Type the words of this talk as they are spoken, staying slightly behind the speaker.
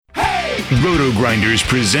Roto Grinders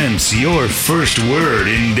presents your first word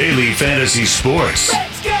in daily fantasy sports.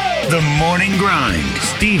 Let's go! The Morning Grind.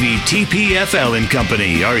 Stevietpfl and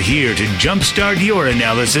Company are here to jumpstart your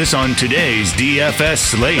analysis on today's DFS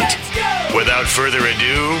slate. Let's go! Without further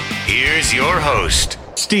ado, here's your host,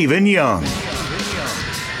 Stephen Young.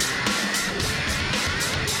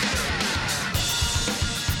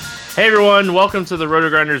 Hey everyone, welcome to the Roto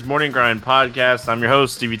Grinders Morning Grind podcast. I'm your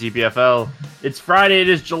host, Stevietpfl. It's Friday, it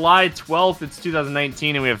is July 12th, it's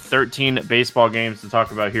 2019, and we have 13 baseball games to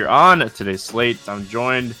talk about here on today's slate. I'm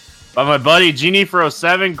joined by my buddy,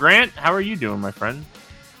 Genie407. Grant, how are you doing, my friend?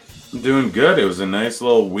 I'm doing good. It was a nice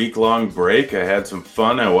little week-long break. I had some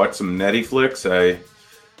fun. I watched some Netflix.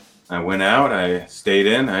 I went out, I stayed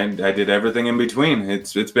in, I did everything in between.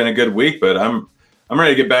 It's been a good week, but I'm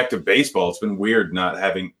ready to get back to baseball. It's been weird not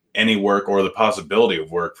having any work or the possibility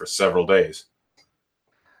of work for several days.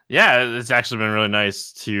 Yeah, it's actually been really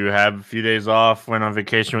nice to have a few days off. Went on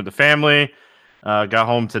vacation with the family, got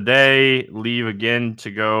home today, leave again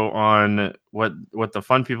to go on what the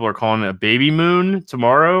fun people are calling a baby moon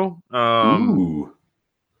tomorrow. Ooh.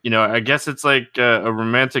 You know, I guess it's like a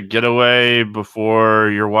romantic getaway before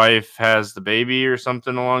your wife has the baby or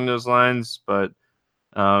something along those lines. But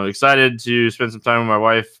excited to spend some time with my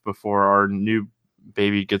wife before our new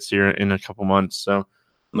baby gets here in a couple months. So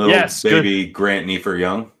Little yes, baby good. Grant Nefer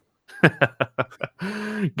Young.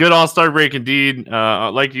 Good all-star break indeed.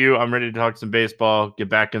 Like you, I'm ready to talk some baseball, get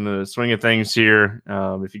back in the swing of things here.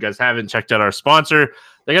 If you guys haven't checked out our sponsor,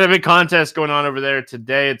 they got a big contest going on over there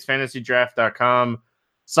today. It's FantasyDraft.com.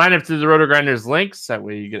 Sign up to the Roto Grinders links. That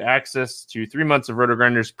way you get access to 3 months of Roto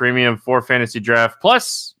Grinders Premium for Fantasy Draft.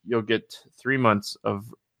 Plus, you'll get 3 months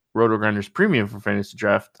of Roto Grinders Premium for Fantasy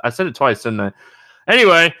Draft. I said it twice, didn't I?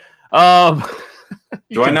 Anyway,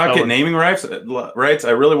 do I not get naming rights?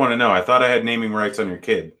 I really want to know. I thought I had naming rights on your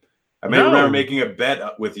kid. I remember making a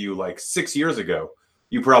bet with you like 6 years ago.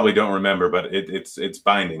 You probably don't remember, but it's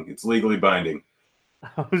binding. It's legally binding.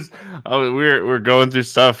 We're going through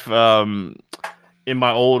stuff in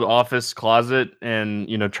my old office closet, and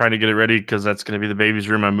trying to get it ready because that's going to be the baby's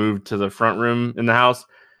room. I moved to the front room in the house,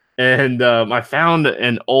 and I found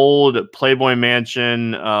an old Playboy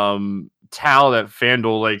Mansion towel that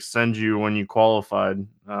FanDuel sends you when you qualified.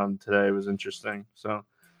 Today it was interesting. So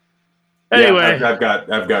anyway, yeah,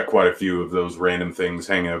 I've got quite a few of those random things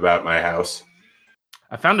hanging about my house.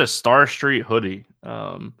 I found a Star Street hoodie,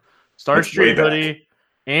 and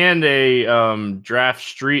a Draft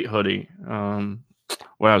Street hoodie.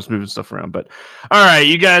 When I was moving stuff around, but all right,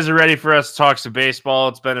 you guys are ready for us to talk some baseball.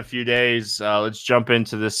 It's been a few days. Let's jump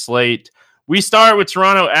into this slate. We start with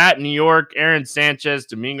Toronto at New York. Aaron Sanchez,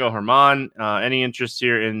 Domingo Germán. Any interest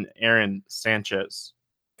here in Aaron Sanchez?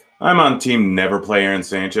 I'm on team never play Aaron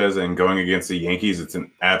Sanchez, and going against the Yankees, it's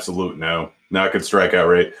an absolute no. Not good strikeout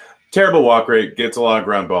rate. Terrible walk rate. Gets a lot of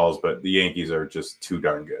ground balls, but the Yankees are just too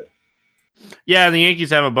darn good. Yeah, the Yankees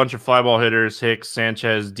have a bunch of fly ball hitters. Hicks,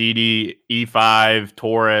 Sanchez, Didi, E5,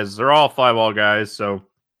 Torres. They're all fly ball guys. So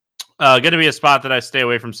going to be a spot that I stay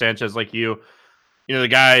away from Sanchez like you. The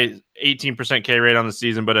guy, 18% K rate on the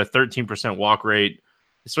season, but a 13% walk rate.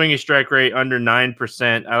 Swinging strike rate under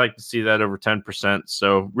 9%. I like to see that over 10%.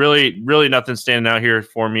 So really, really nothing standing out here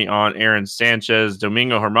for me on Aaron Sanchez.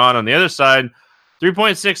 Domingo Germán on the other side,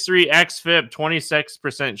 3.63 xFIP, 26%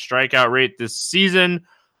 strikeout rate this season.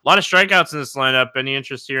 A lot of strikeouts in this lineup. Any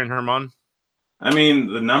interest here in Germán? I mean,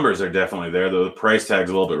 the numbers are definitely there, though. The price tag's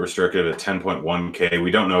a little bit restricted at 10.1K.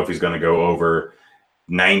 We don't know if he's going to go over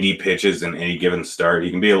 90 pitches in any given start. He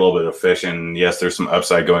can be a little bit efficient. Yes, there's some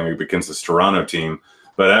upside going up against this Toronto team,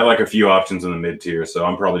 but I like a few options in the mid-tier, so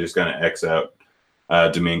I'm probably just going to X out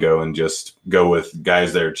Domingo and just go with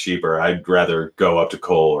guys that are cheaper. I'd rather go up to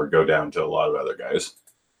Cole or go down to a lot of other guys.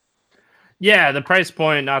 Yeah, the price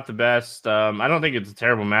point, not the best. I don't think it's a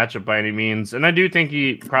terrible matchup by any means. And I do think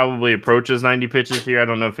he probably approaches 90 pitches here. I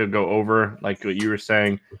don't know if he'll go over, like what you were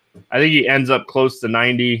saying. I think he ends up close to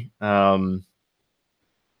 90.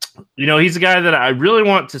 He's a guy that I really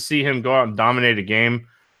want to see him go out and dominate a game.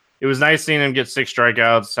 It was nice seeing him get 6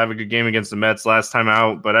 strikeouts, have a good game against the Mets last time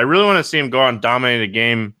out. But I really want to see him go out and dominate a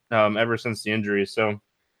game ever since the injury. So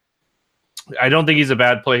I don't think he's a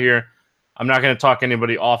bad play here. I'm not going to talk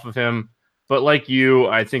anybody off of him. But like you,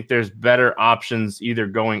 I think there's better options either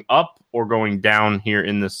going up or going down here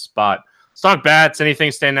in this spot. Let's talk bats.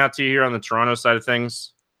 Anything stand out to you here on the Toronto side of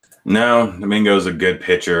things? No, Domingo's a good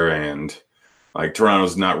pitcher, and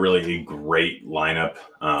Toronto's not really a great lineup.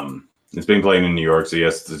 It's being played in New York, so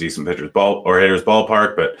yes, it's a decent hitters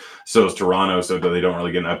ballpark, but so is Toronto, so they don't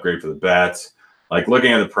really get an upgrade for the bats. like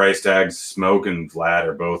looking at the price tags, Smoke and Vlad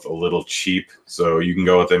are both a little cheap. So you can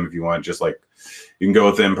go with them if you want, just like you can go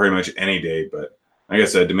with them pretty much any day. But like I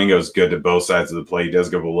said, Domingo's good to both sides of the play. He does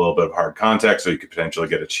give a little bit of hard contact, so you could potentially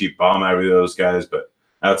get a cheap bomb out of those guys. But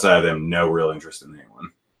outside of them, no real interest in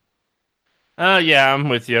anyone. Yeah, I'm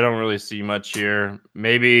with you. I don't really see much here.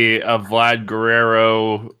 Maybe a Vlad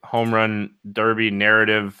Guerrero home run derby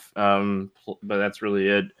narrative, but that's really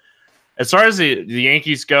it. As far as the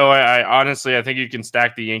Yankees go, I honestly, I think you can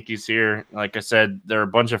stack the Yankees here. Like I said, they're a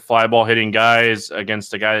bunch of fly ball hitting guys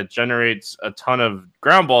against a guy that generates a ton of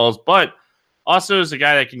ground balls, but also is a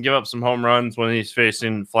guy that can give up some home runs when he's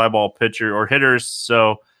facing fly ball pitcher or hitters.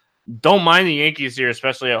 So don't mind the Yankees here,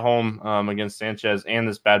 especially at home against Sanchez and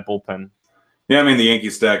this bad bullpen. Yeah, I mean, the Yankee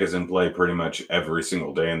stack is in play pretty much every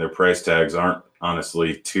single day, and their price tags aren't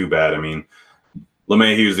honestly too bad. I mean,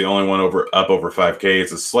 LeMahieu is the only one up over 5K.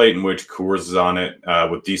 It's a slate in which Coors is on it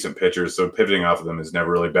with decent pitchers, so pivoting off of them is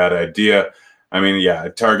never really a bad idea. I mean, yeah,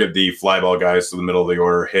 target the fly ball guys to the middle of the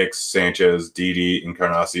order: Hicks, Sanchez, Didi,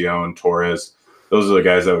 Encarnacion, Torres. Those are the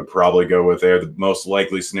guys I would probably go with there. The most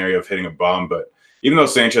likely scenario of hitting a bomb, but even though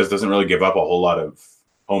Sanchez doesn't really give up a whole lot of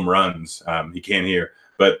home runs, he can here.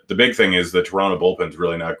 But the big thing is the Toronto bullpen's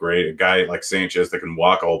really not great. A guy like Sanchez that can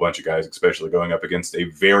walk a whole bunch of guys, especially going up against a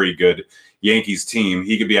very good Yankees team,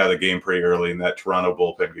 he could be out of the game pretty early, and that Toronto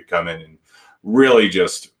bullpen could come in and really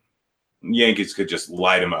just Yankees could just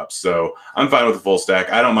light him up. So I'm fine with the full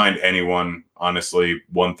stack. I don't mind anyone, honestly,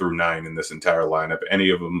 1 through 9 in this entire lineup.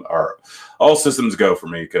 Any of them are all systems go for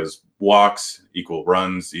me because walks equal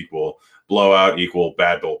runs equal blowout equal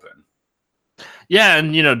bad bullpen. Yeah,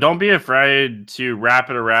 and don't be afraid to wrap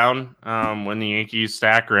it around when the Yankees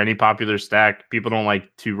stack or any popular stack. People don't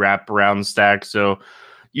like to wrap around stack, so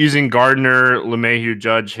using Gardner, LeMahieu,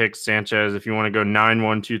 Judge, Hicks, Sanchez, if you want to go 9,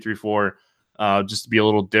 1, 2, 3, 4, just to be a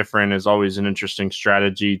little different is always an interesting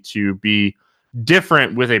strategy to be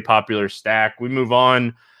different with a popular stack. We move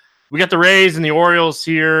on. We got the Rays and the Orioles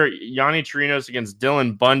here. Yanni Chirinos against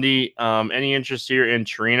Dylan Bundy. Any interest here in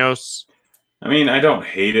Chirinos? I mean, I don't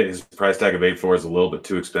hate it. His price tag of 8.4 is a little bit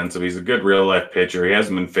too expensive. He's a good real-life pitcher. He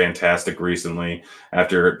hasn't been fantastic recently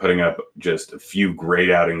after putting up just a few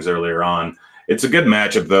great outings earlier on. It's a good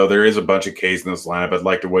matchup, though. There is a bunch of Ks in this lineup. I'd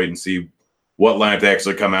like to wait and see what lineup they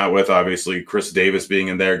actually come out with. Obviously, Chris Davis being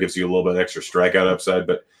in there gives you a little bit extra strikeout upside,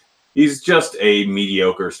 but he's just a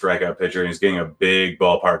mediocre strikeout pitcher, and he's getting a big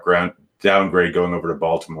ballpark downgrade going over to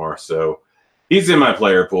Baltimore. So he's in my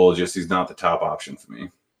player pool, just he's not the top option for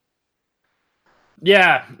me.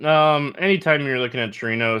 Yeah, anytime you're looking at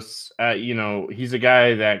Chirinos, he's a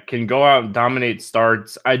guy that can go out and dominate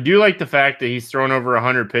starts. I do like the fact that he's thrown over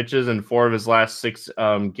 100 pitches in 4 of his last 6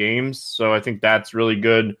 games, so I think that's really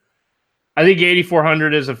good. I think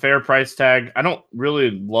 8,400 is a fair price tag. I don't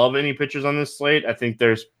really love any pitchers on this slate. I think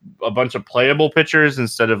there's a bunch of playable pitchers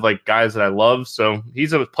instead of like guys that I love, so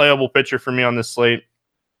he's a playable pitcher for me on this slate.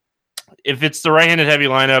 If it's the right-handed heavy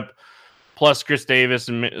lineup, plus Chris Davis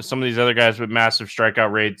and some of these other guys with massive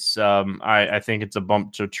strikeout rates, I think it's a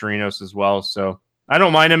bump to Chirinos as well. So I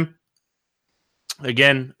don't mind him.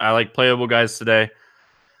 Again, I like playable guys today.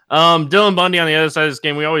 Dylan Bundy on the other side of this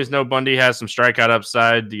game. We always know Bundy has some strikeout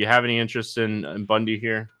upside. Do you have any interest in Bundy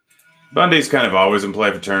here? Bundy's kind of always in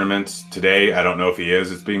play for tournaments. Today, I don't know if he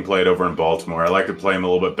is. It's being played over in Baltimore. I like to play him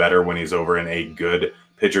a little bit better when he's over in a good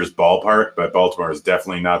pitcher's ballpark, but Baltimore is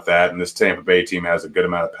definitely not that, and this Tampa Bay team has a good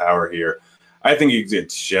amount of power here. I think he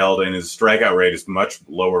gets shelled, and his strikeout rate is much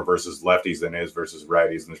lower versus lefties than it is versus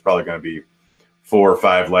righties, and there's probably going to be 4 or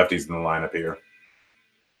 5 lefties in the lineup here.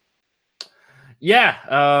 Yeah,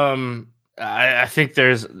 I think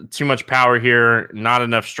there's too much power here, not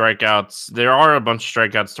enough strikeouts. There are a bunch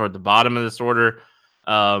of strikeouts toward the bottom of this order,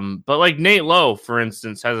 but like Nate Lowe, for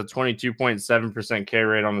instance, has a 22.7% K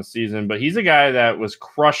rate on the season, but he's a guy that was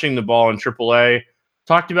crushing the ball in AAA.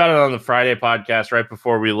 Talked about it on the Friday podcast right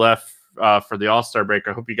before we left for the All-Star break.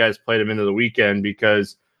 I hope you guys played him into the weekend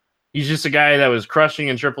because he's just a guy that was crushing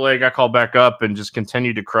in AAA, got called back up, and just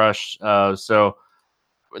continued to crush. So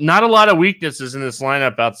not a lot of weaknesses in this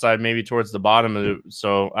lineup outside maybe towards the bottom of it.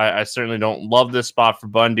 So I certainly don't love this spot for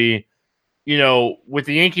Bundy. With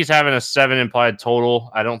the Yankees having a 7 implied total,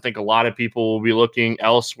 I don't think a lot of people will be looking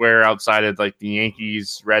elsewhere outside of like the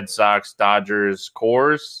Yankees, Red Sox, Dodgers,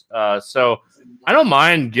 Coors. So I don't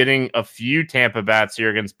mind getting a few Tampa bats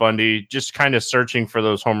here against Bundy, just kind of searching for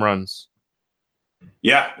those home runs.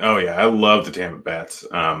 Yeah. Oh, yeah. I love the Tampa bats.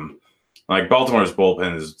 Like Baltimore's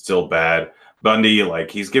bullpen is still bad. Bundy,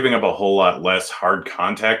 like he's giving up a whole lot less hard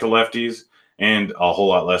contact to lefties and a whole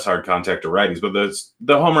lot less hard contact to righties, but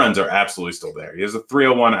the home runs are absolutely still there. He has a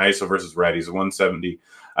 301 ISO versus righties, a 170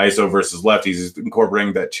 ISO versus lefties. He's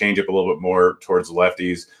incorporating that changeup a little bit more towards the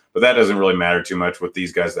lefties, but that doesn't really matter too much with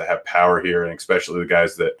these guys that have power here, and especially the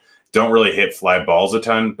guys that don't really hit fly balls a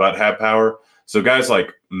ton but have power. So guys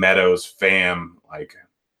like Meadows, Pham, like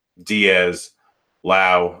Diaz,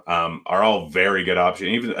 Lau are all very good options.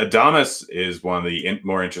 Even Adames is one of the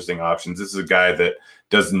more interesting options. This is a guy that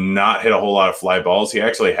does not hit a whole lot of fly balls. He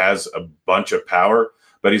actually has a bunch of power,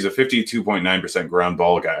 but he's a 52.9% ground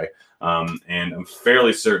ball guy. And I'm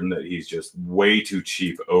fairly certain that he's just way too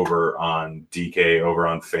cheap over on DK, over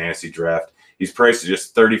on Fantasy Draft. He's priced at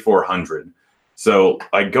just $3,400. So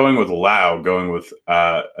like going with Lau, going with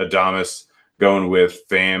Adames, going with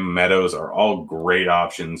Pham, Meadows are all great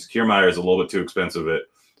options. Kiermaier is a little bit too expensive at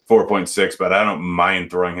 4.6, but I don't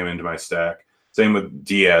mind throwing him into my stack. Same with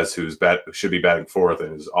Diaz, should be batting fourth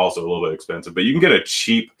and is also a little bit expensive. But you can get a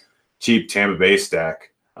cheap Tampa Bay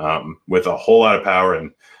stack with a whole lot of power.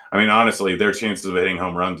 And I mean, honestly, their chances of hitting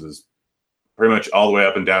home runs is pretty much all the way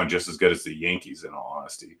up and down just as good as the Yankees, in all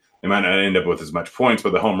honesty. They might not end up with as much points,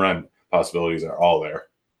 but the home run possibilities are all there.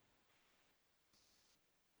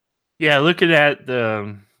 Yeah, looking at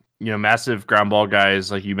the massive ground ball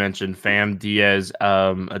guys like you mentioned, Pham, Diaz,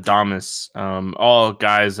 Adames, all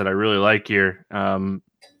guys that I really like here.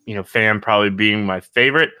 Pham probably being my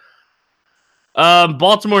favorite.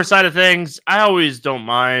 Baltimore side of things, I always don't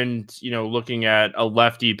mind, looking at a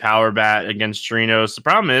lefty power bat against Chirinos. The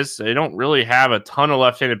problem is they don't really have a ton of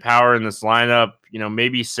left-handed power in this lineup.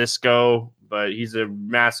 Maybe Cisco, but he's a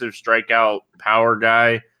massive strikeout power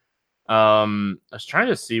guy. I was trying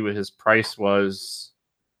to see what his price was.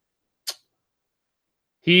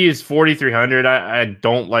 He is 4,300. I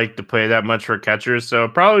don't like to play that much for catchers, so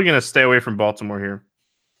probably going to stay away from Baltimore here.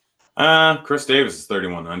 Chris Davis is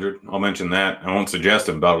 3,100. I'll mention that. I won't suggest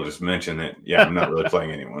him, but I'll just mention that. Yeah, I'm not really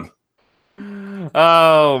playing anyone.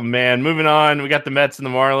 Oh man, moving on. We got the Mets and the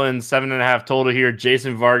Marlins, 7.5 total here.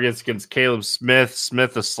 Jason Vargas against Caleb Smith.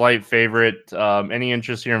 Smith a slight favorite. Any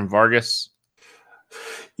interest here in Vargas?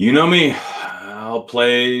 You know me. I'll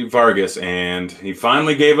play Vargas, and he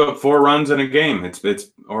finally gave up 4 runs in a game.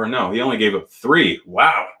 He only gave up 3.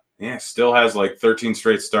 Wow. Yeah, still has like 13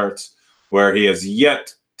 straight starts where he has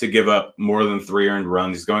yet to give up more than 3 earned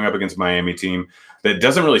runs. He's going up against a Miami team that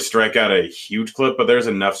doesn't really strike out a huge clip, but there's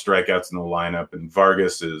enough strikeouts in the lineup, and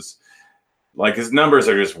Vargas is like, his numbers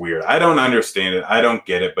are just weird. I don't understand it. I don't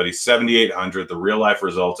get it, but he's 7,800. The real life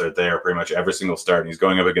results are there pretty much every single start, and he's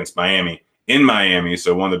going up against Miami in Miami,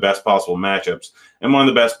 so one of the best possible matchups and one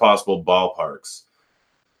of the best possible ballparks.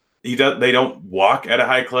 They don't walk at a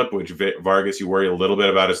high clip, which Vargas, you worry a little bit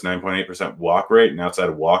about his 9.8% walk rate, and outside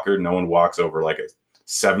of Walker, no one walks over like a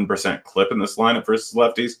 7% clip in this lineup versus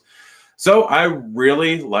lefties. So I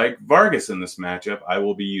really like Vargas in this matchup. I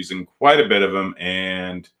will be using quite a bit of him,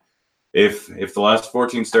 and if the last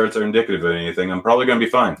 14 starts are indicative of anything, I'm probably going to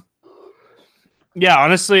be fine. Yeah,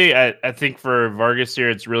 honestly, I think for Vargas here,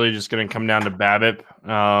 it's really just going to come down to BABIP.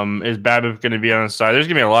 Is BABIP going to be on his side? There's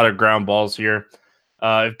going to be a lot of ground balls here.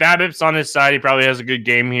 If BABIP's on his side, he probably has a good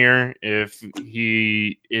game here. If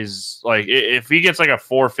he gets like a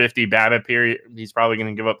 450 BABIP here, he's probably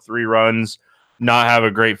going to give up 3 runs, not have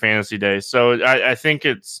a great fantasy day. So I think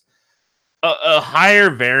it's a higher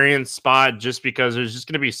variance spot just because there's just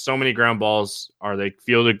going to be so many ground balls. Are they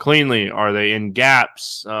fielded cleanly? Are they in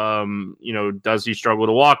gaps? Does he struggle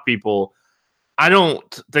to walk people? I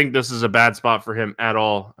don't think this is a bad spot for him at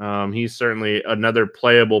all. He's certainly another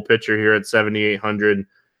playable pitcher here at 7,800.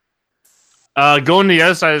 Going to the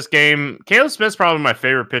other side of this game, Caleb Smith's probably my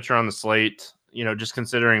favorite pitcher on the slate. Just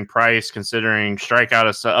considering price, considering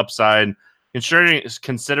strikeout upside,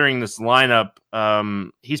 considering this lineup,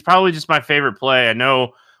 he's probably just my favorite play. I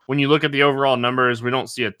know when you look at the overall numbers, we don't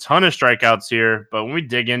see a ton of strikeouts here, but when we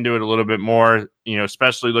dig into it a little bit more,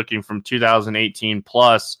 especially looking from 2018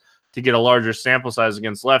 plus to get a larger sample size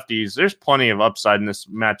against lefties, there's plenty of upside in this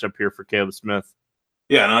matchup here for Caleb Smith.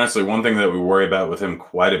 Yeah, and honestly, one thing that we worry about with him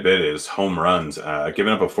quite a bit is home runs.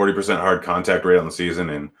 Giving up a 40% hard contact rate on the season,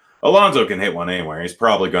 and Alonso can hit one anywhere. He's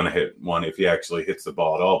probably going to hit one if he actually hits the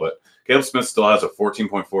ball at all, but Caleb Smith still has a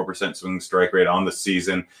 14.4% swing strike rate on the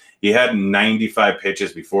season. He had 95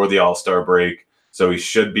 pitches before the All-Star break, so he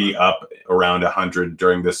should be up around 100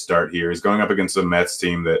 during this start here. He's going up against a Mets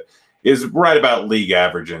team that is right about league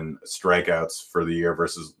average in strikeouts for the year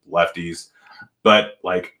versus lefties. But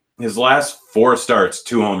like his last 4 starts,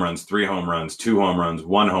 2 home runs, 3 home runs, 2 home runs,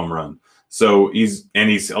 1 home run. So he's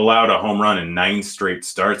allowed a home run in 9 straight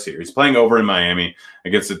starts here. He's playing over in Miami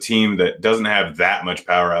against a team that doesn't have that much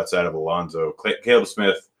power outside of Alonso. Caleb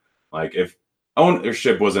Smith, like if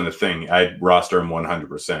ownership wasn't a thing, I'd roster him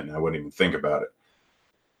 100%. I wouldn't even think about it.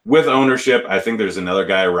 with ownership, I think there's another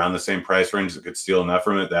guy around the same price range that could steal enough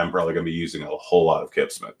from it that I'm probably going to be using a whole lot of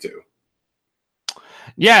Kip Smith too.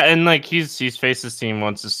 Yeah, and like he's faced this team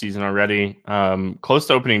once this season already. Close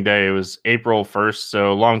to opening day, it was April 1st,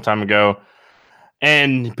 so a long time ago.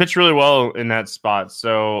 And he pitched really well in that spot.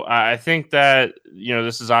 So I think that,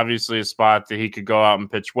 this is obviously a spot that he could go out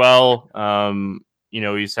and pitch well.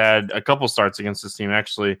 He's had a couple starts against this team,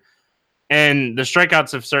 actually. And the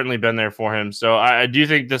strikeouts have certainly been there for him. So I do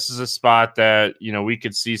think this is a spot that, we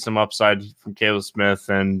could see some upside from Caleb Smith.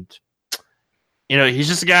 And, he's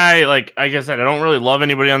just a guy, like I said, I don't really love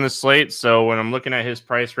anybody on this slate. So when I'm looking at his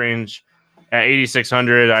price range at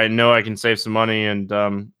 8,600, I know I can save some money and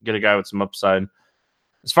get a guy with some upside.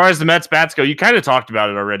 As far as the Mets bats go, you kind of talked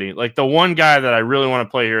about it already. Like the one guy that I really want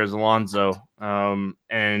to play here is Alonso.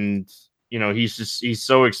 He's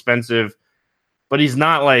so expensive, but he's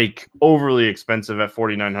not like overly expensive at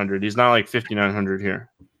 4,900. He's not like 5,900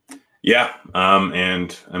 here. Yeah.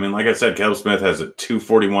 And I mean, like I said, Caleb Smith has a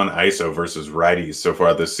 241 ISO versus righties so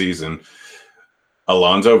far this season.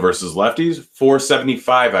 Alonso versus lefties,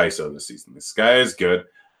 475 ISO this season. This guy is good.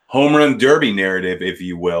 Home run derby narrative, if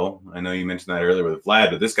you will. I know you mentioned that earlier with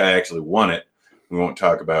Vlad, but this guy actually won it. We won't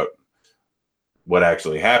talk about what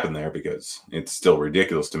actually happened there because it's still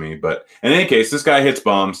ridiculous to me. But in any case, this guy hits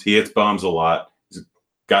bombs. He hits bombs a lot. He's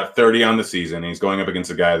got 30 on the season. And he's going up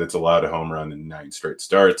against a guy that's allowed a home run in 9 straight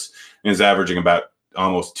starts and is averaging about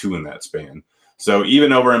almost 2 in that span. So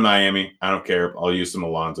even over in Miami, I don't care. I'll use some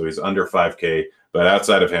Alonso. He's under 5K. But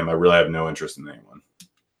outside of him, I really have no interest in anyone.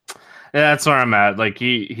 Yeah, that's where I'm at. Like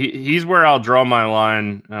he's where I'll draw my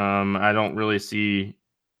line. I don't really see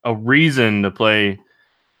a reason to play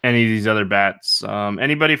any of these other bats.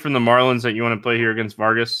 Anybody from the Marlins that you want to play here against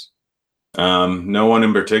Vargas? No one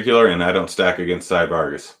in particular, and I don't stack against Cy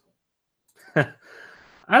Vargas. I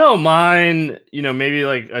don't mind, maybe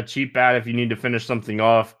like a cheap bat if you need to finish something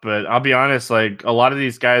off. But I'll be honest, like a lot of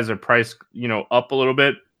these guys are priced, up a little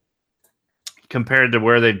bit compared to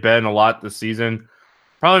where they've been a lot this season.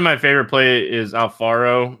 Probably my favorite play is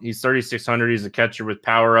Alfaro. He's 3,600. He's a catcher with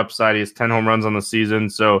power upside. He has 10 home runs on the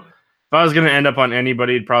season. So if I was going to end up on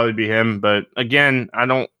anybody, it'd probably be him. But again,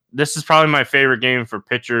 this is probably my favorite game for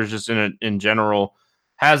pitchers just in general.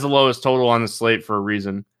 Has the lowest total on the slate for a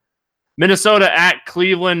reason. Minnesota at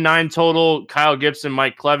Cleveland, 9 total. Kyle Gibson,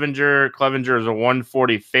 Mike Clevinger. Clevinger is a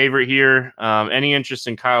 140 favorite here. Any interest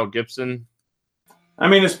in Kyle Gibson? I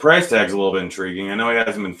mean, his price tag's a little bit intriguing. I know he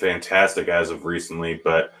hasn't been fantastic as of recently,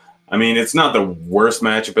 but I mean, it's not the worst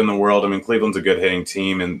matchup in the world. I mean, Cleveland's a good hitting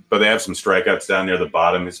team, but they have some strikeouts down near the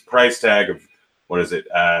bottom. His price tag of,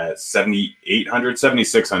 7,800,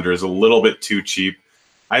 7,600 is a little bit too cheap.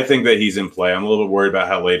 I think that he's in play. I'm a little bit worried about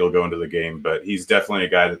how late he'll go into the game, but he's definitely a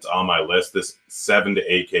guy that's on my list. This 7 to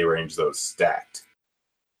 8K range, though, is stacked.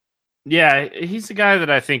 Yeah, he's a guy that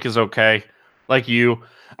I think is okay, like you.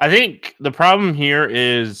 I think the problem here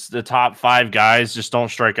is the top 5 guys just don't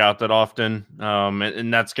strike out that often.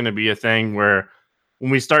 And that's going to be a thing where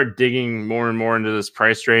when we start digging more and more into this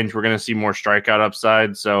price range, we're going to see more strikeout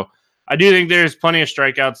upside. So I do think there's plenty of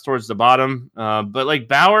strikeouts towards the bottom. But like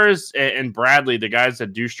Bowers and Bradley, the guys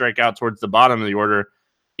that do strike out towards the bottom of the order,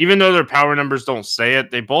 even though their power numbers don't say it,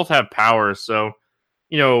 they both have power. So,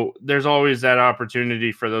 there's always that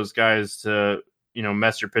opportunity for those guys to,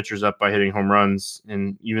 mess your pitchers up by hitting home runs.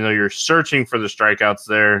 And even though you're searching for the strikeouts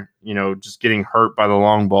there, just getting hurt by the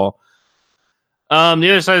long ball. The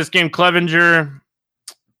other side of this game, Clevinger,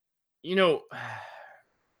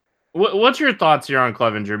 what's your thoughts here on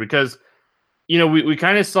Clevinger? Because, we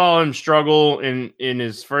kind of saw him struggle in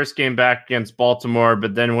his first game back against Baltimore,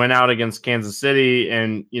 but then went out against Kansas City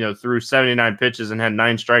and, threw 79 pitches and had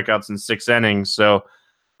 9 strikeouts in 6 innings. So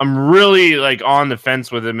I'm really on the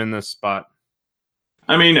fence with him in this spot.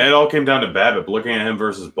 I mean, it all came down to BABIP. Looking at him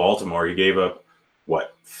versus Baltimore, he gave up,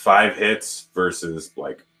 5 hits versus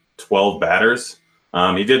 12 batters.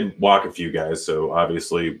 He did walk a few guys, so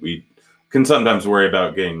obviously we can sometimes worry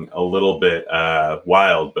about getting a little bit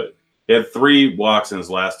wild, but he had 3 walks in his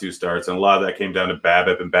last 2 starts, and a lot of that came down to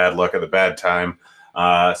BABIP and bad luck at the bad time.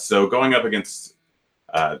 So going up against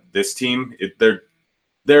this team,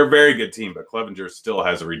 they're a very good team, but Clevinger still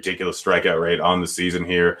has a ridiculous strikeout rate on the season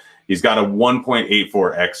here. He's got a 1.84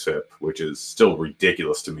 xFIP, which is still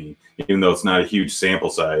ridiculous to me, even though it's not a huge sample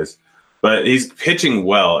size. But he's pitching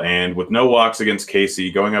well, and with no walks against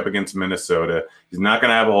KC, going up against Minnesota, he's not going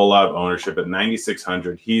to have a whole lot of ownership. At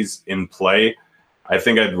 9,600, he's in play. I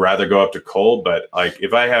think I'd rather go up to Cole, but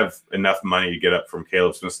if I have enough money to get up from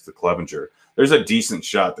Caleb Smith to Clevinger, there's a decent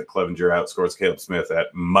shot that Clevinger outscores Caleb Smith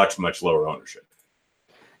at much, much lower ownership.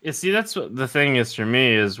 Yeah, see, that's what the thing is for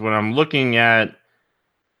me is when I'm looking at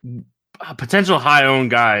potential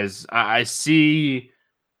high-owned guys. I see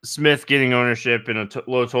Smith getting ownership in a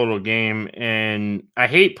low total game, and I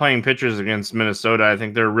hate playing pitchers against Minnesota. I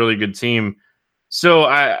think they're a really good team. So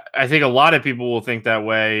I think a lot of people will think that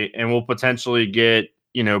way, and will potentially get,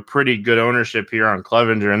 pretty good ownership here on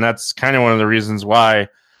Clevenger. And that's kind of one of the reasons why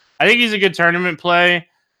I think he's a good tournament play.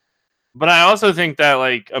 But I also think that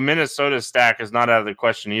like a Minnesota stack is not out of the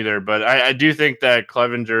question either. But I do think that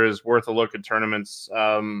Clevenger is worth a look at tournaments,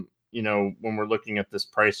 when we're looking at this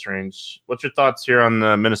price range. What's your thoughts here on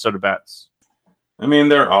the Minnesota bats? I mean,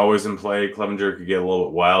 they're always in play. Clevenger could get a little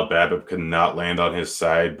bit wild. BABIP could not land on his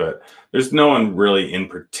side, but there's no one really in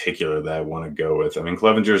particular that I want to go with. I mean,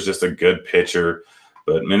 Clevenger is just a good pitcher,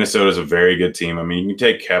 but Minnesota is a very good team. I mean, you can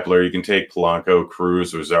take Kepler, you can take Polanco,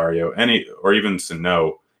 Cruz, Rosario, or even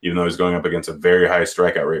Sano, even though he's going up against a very high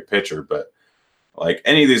strikeout rate pitcher. But like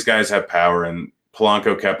any of these guys have power, and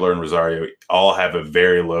Polanco, Kepler, and Rosario all have a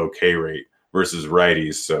very low K rate versus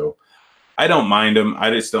righties. So I don't mind them. I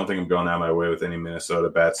just don't think I'm going out of my way with any Minnesota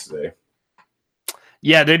bats today.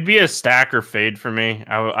 Yeah, they'd be a stack or fade for me.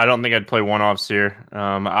 I don't think I'd play one-offs here.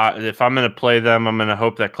 If I'm going to play them, I'm going to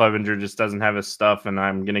hope that Clevenger just doesn't have his stuff, and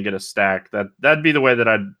I'm going to get a stack. That'd be the way that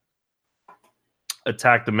I'd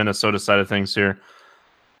attack the Minnesota side of things here.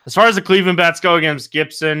 As far as the Cleveland bats go against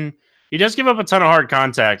Gibson, he does give up a ton of hard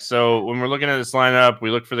contact. So when we're looking at this lineup, we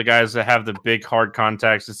look for the guys that have the big hard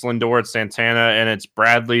contacts. It's Lindor, it's Santana, and it's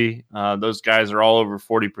Bradley. Those guys are all over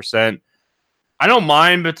 40%. I don't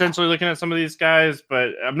mind potentially looking at some of these guys,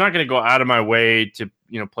 but I'm not going to go out of my way to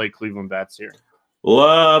play Cleveland bats here.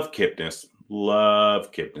 Love Kipnis.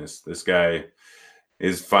 This guy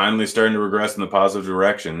is finally starting to regress in the positive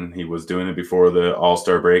direction. He was doing it before the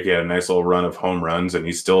All-Star break. He had a nice little run of home runs, and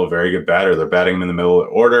he's still a very good batter. They're batting him in the middle of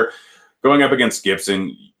the order. Going up against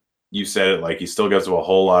Gibson, you said it, like he still gets a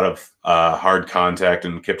whole lot of hard contact,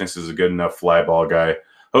 and Kipnis is a good enough fly ball guy.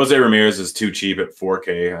 Jose Ramirez is too cheap at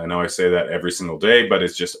 4K. I know I say that every single day, but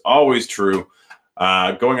it's just always true.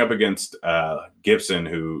 Going up against Gibson,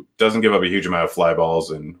 who doesn't give up a huge amount of fly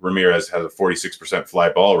balls, and Ramirez has a 46%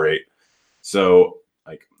 fly ball rate. So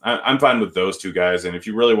I'm fine with those two guys. And if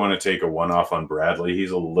you really want to take a one-off on Bradley,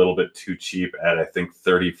 he's a little bit too cheap at, I think,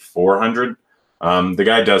 3,400. The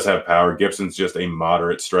guy does have power. Gibson's just a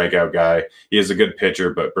moderate strikeout guy. He is a good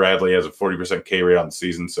pitcher, but Bradley has a 40% K rate on the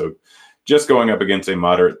season. So just going up against a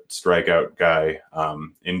moderate strikeout guy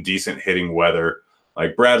in decent hitting weather,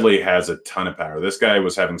 like Bradley has a ton of power. This guy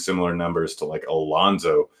was having similar numbers to like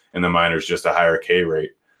Alonso in the minors, just a higher K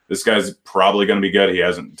rate. This guy's probably going to be good. He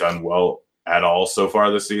hasn't done well at all so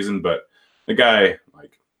far this season, but the guy,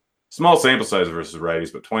 like, small sample size versus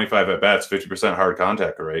righties, but 25 at bats, 50% hard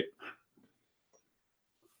contact rate.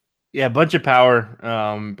 Yeah, a bunch of power.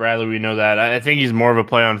 Bradley, we know that. I think he's more of a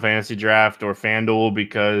play on FantasyDraft or FanDuel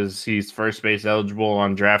because he's first base eligible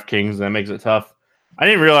on DraftKings. That makes it tough. I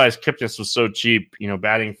didn't realize Kipnis was so cheap,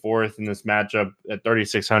 batting fourth in this matchup at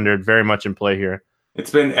 3,600. Very much in play here. It's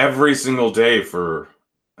been every single day for,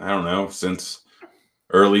 I don't know, since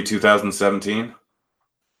early 2017.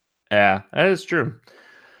 Yeah, that is true.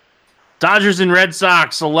 Dodgers and Red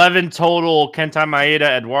Sox, 11 total. Kenta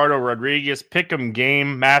Maeda, Eduardo Rodriguez. Pick'em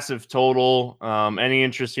game, massive total. Any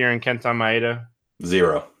interest here in Kenta Maeda?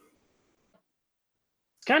 0.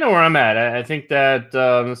 It's kind of where I'm at. I think that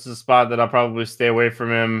this is a spot that I'll probably stay away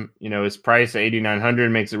from him. His price at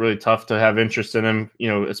 8,900 makes it really tough to have interest in him,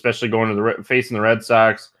 especially going to facing the Red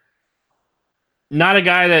Sox. Not a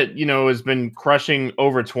guy that, has been crushing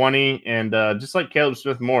over 20, and just like Caleb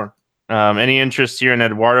Smith more. Any interest here in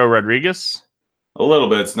Eduardo Rodriguez? A little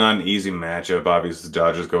bit. It's not an easy matchup. Obviously, the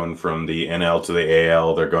Dodgers going from the NL to the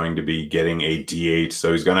AL. They're going to be getting a DH,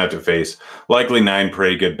 so he's going to have to face likely 9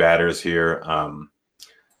 pretty good batters here.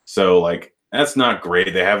 So, that's not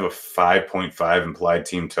great. They have a 5.5 implied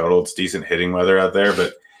team total. It's decent hitting weather out there,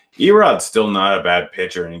 but Erod's still not a bad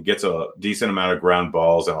pitcher, and he gets a decent amount of ground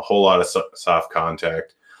balls and a whole lot of soft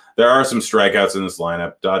contact. There are some strikeouts in this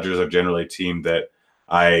lineup. Dodgers are generally a team that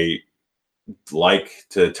I like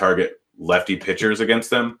to target lefty pitchers against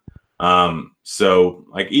them. So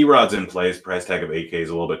Erod's in play. His price tag of 8K is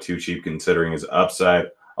a little bit too cheap considering his upside.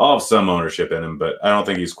 I'll have some ownership in him, but I don't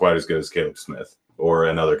think he's quite as good as Caleb Smith or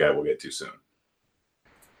another guy we'll get to soon.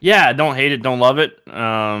 Yeah, don't hate it, don't love it.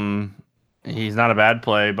 He's not a bad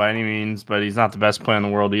play by any means, but he's not the best play in the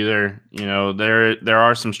world either. There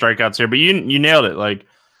are some strikeouts here, but you nailed it.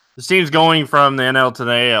 This team's going from the NL to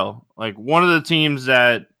the AL. One of the teams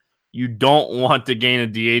that you don't want to gain a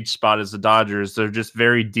DH spot is the Dodgers. They're just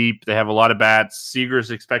very deep. They have a lot of bats.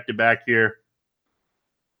 Seager's expected back here.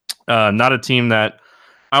 Not a team that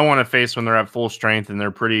I want to face when they're at full strength, and they're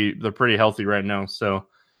pretty healthy right now. So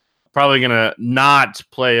Probably going to not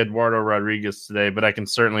play Eduardo Rodriguez today, but I can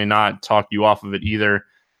certainly not talk you off of it either.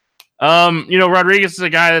 Rodriguez is a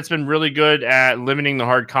guy that's been really good at limiting the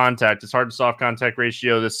hard contact. His hard to soft contact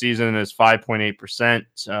ratio this season is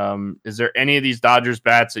 5.8%. Is there any of these Dodgers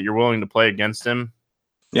bats that you're willing to play against him?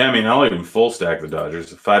 Yeah, I mean, I'll even full stack the Dodgers.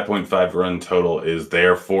 The 5.5 run total is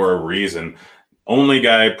there for a reason. Only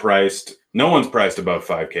guy priced, no one's priced above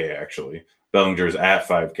 5K, actually. Bellinger's at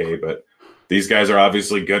 5K, but these guys are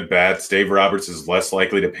obviously good bats. Dave Roberts is less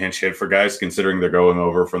likely to pinch hit for guys, considering they're going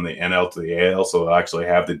over from the NL to the AL, so they'll actually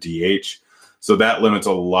have the DH. So that limits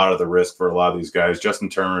a lot of the risk for a lot of these guys. Justin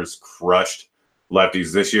Turner's crushed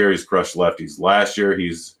lefties this year. He's crushed lefties last year.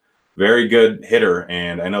 He's very good hitter,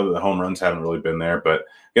 and I know that the home runs haven't really been there, but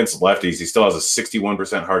against lefties, he still has a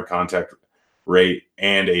 61% hard contact rate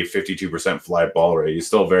and a 52% fly ball rate. He's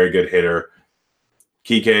still a very good hitter.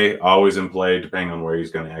 Kike, always in play, depending on where he's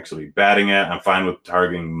going to actually be batting at. I'm fine with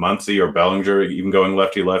targeting Muncy or Bellinger, even going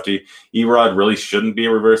lefty-lefty. Erod really shouldn't be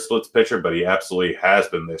a reverse splits pitcher, but he absolutely has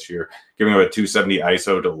been this year, giving him a 270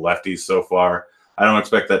 ISO to lefties so far. I don't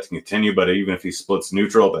expect that to continue, but even if he splits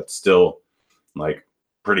neutral, that's still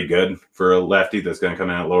pretty good for a lefty that's going to come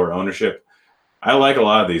in at lower ownership. I like a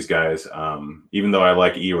lot of these guys, even though I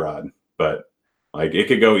like Erod, but it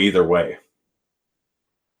could go either way.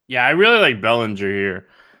 Yeah, I really like Bellinger here.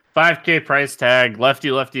 5K price tag,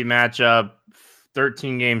 lefty-lefty matchup,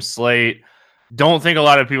 13-game slate. Don't think a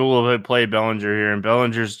lot of people will play Bellinger here, and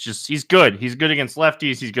Bellinger's he's good. He's good against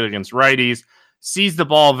lefties. He's good against righties. Sees the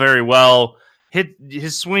ball very well.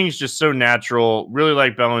 His swing's just so natural. Really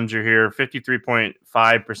like Bellinger here.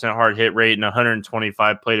 53.5% hard hit rate and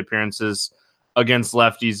 125 plate appearances against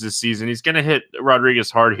lefties this season. He's going to hit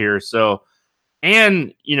Rodriguez hard here, so...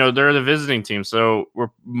 And, they're the visiting team, so we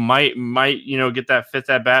might get that fifth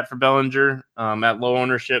at bat for Bellinger at low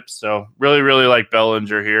ownership. So really, really like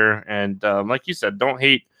Bellinger here. And like you said, don't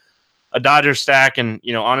hate a Dodgers stack. And,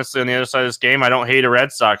 honestly, on the other side of this game, I don't hate a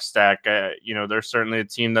Red Sox stack. They're certainly a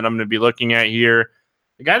team that I'm going to be looking at here.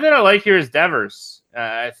 The guy that I like here is Devers.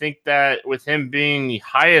 I think that with him being the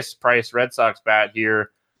highest priced Red Sox bat here,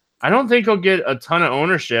 I don't think he'll get a ton of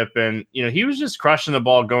ownership. And, he was just crushing the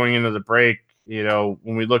ball going into the break.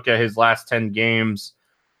 When we look at his last 10 games,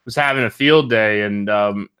 was having a field day. And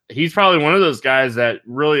he's probably one of those guys that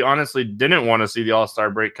really honestly didn't want to see the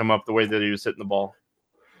All-Star break come up the way that he was hitting the ball.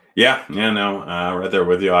 Yeah, right there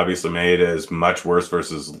with you. Obviously made as much worse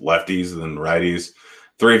versus lefties than righties.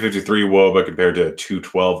 353 WOBA compared to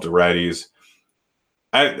 212 to righties.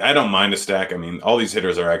 I don't mind a stack. I mean, all these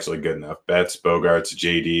hitters are actually good enough. Betts, Bogarts,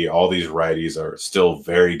 JD, all these righties are still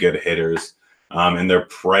very good hitters. And they're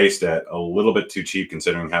priced at a little bit too cheap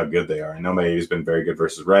considering how good they are. I know Mayhe's been very good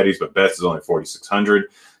versus righties, but Betts is only 4,600.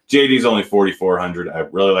 JD's only 4,400. I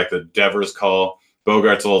really like the Devers call.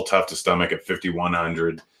 Bogart's a little tough to stomach at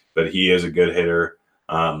 5,100, but he is a good hitter.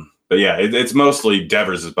 But yeah, it's mostly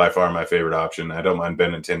Devers is by far my favorite option. I don't mind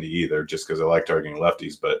Benintendi either, just because I like targeting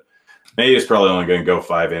lefties. But May is probably only going to go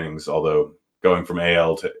 5 innings, although going from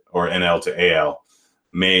AL to or NL to AL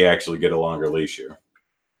may actually get a longer leash here.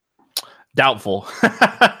 Doubtful.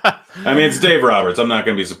 I mean, it's Dave Roberts. I'm not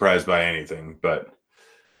going to be surprised by anything, but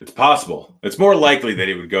it's possible. It's more likely that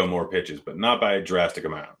he would go more pitches, but not by a drastic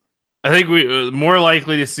amount. I think we more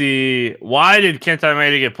likely to see why did Kenta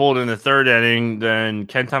Maeda get pulled in the 3rd inning than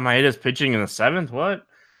Kenta Maeda's pitching in the 7th? What?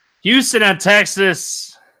 Houston at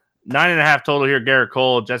Texas. 9.5 total here. Garrett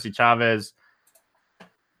Cole, Jesse Chavez.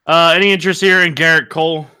 Any interest here in Garrett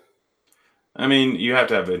Cole? I mean, you have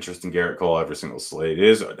to have interest in Garrett Cole every single slate. It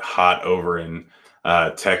is hot over in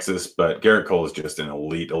Texas, but Garrett Cole is just an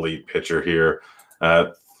elite pitcher here.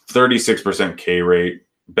 36% K rate,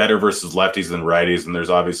 better versus lefties than righties, and there's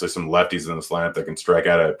obviously some lefties in this lineup that can strike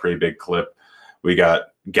out at a pretty big clip. We got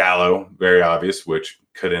Gallo, very obvious, which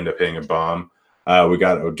could end up hitting a bomb. We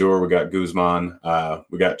got Odor, we got Guzman,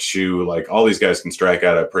 we got Chu. All these guys can strike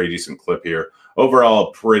out at a pretty decent clip here. Overall,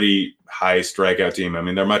 a pretty high strikeout team. I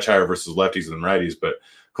mean, they're much higher versus lefties than righties, but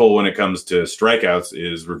Cole, when it comes to strikeouts,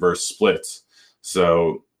 is reverse splits.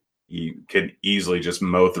 So you can easily just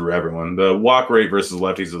mow through everyone. The walk rate versus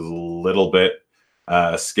lefties is a little bit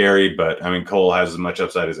scary, but I mean, Cole has as much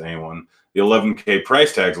upside as anyone. The 11K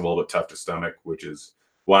price tag is a little bit tough to stomach, which is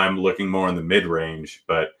why I'm looking more in the mid-range.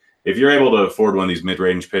 But if you're able to afford one of these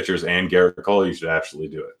mid-range pitchers and Garrett Cole, you should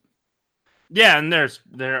absolutely do it. Yeah, and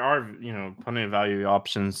there are plenty of value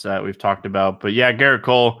options that we've talked about, but yeah, Garrett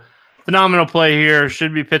Cole, phenomenal play here.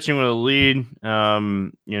 Should be pitching with a lead.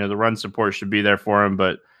 The run support should be there for him,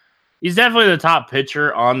 but he's definitely the top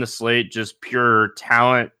pitcher on the slate. Just pure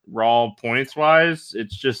talent, raw points wise.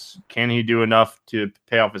 It's just can he do enough to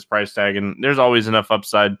pay off his price tag? And there's always enough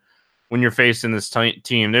upside when you're facing this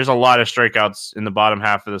team. There's a lot of strikeouts in the bottom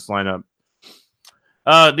half of this lineup.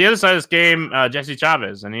 The other side of this game, Jesse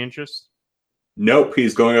Chavez. Any interest? Nope.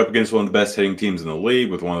 He's going up against one of the best hitting teams in the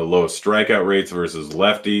league with one of the lowest strikeout rates versus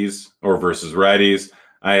lefties or versus righties.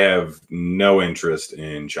 I have no interest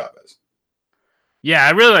in Chavez. Yeah, I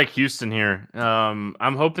really like Houston here. I'm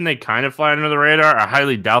hoping they kind of fly under the radar. I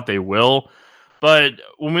highly doubt they will. But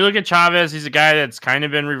when we look at Chavez, he's a guy that's kind of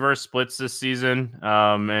been reverse splits this season.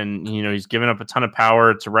 And, he's given up a ton of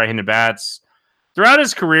power to right-handed bats. Throughout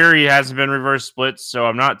his career, he hasn't been reverse splits, so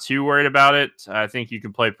I'm not too worried about it. I think you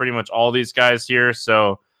can play pretty much all these guys here.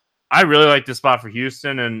 So I really like this spot for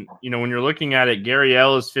Houston. And, when you're looking at it, Gary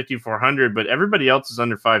L is 5,400, but everybody else is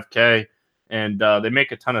under 5K, and they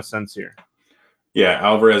make a ton of sense here. Yeah,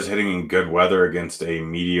 Alvarez hitting in good weather against a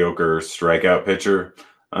mediocre strikeout pitcher.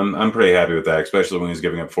 I'm pretty happy with that, especially when he's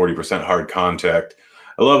giving up 40% hard contact.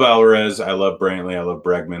 I love Alvarez. I love Brantley. I love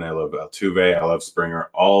Bregman. I love Altuve. I love Springer.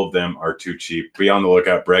 All of them are too cheap. Be on the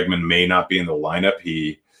lookout. Bregman may not be in the lineup.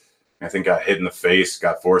 He, I think, got hit in the face,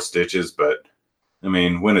 got 4 stitches. But,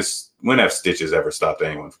 when have stitches ever stopped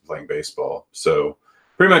anyone from playing baseball? So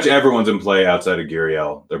pretty much everyone's in play outside of Gary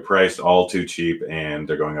L. They're priced all too cheap, and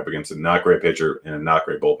they're going up against a not great pitcher and a not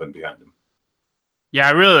great bullpen behind him. Yeah,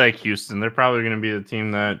 I really like Houston. They're probably going to be the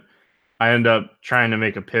team that I end up trying to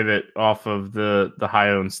make a pivot off of the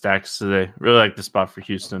high-owned stacks today. Really like the spot for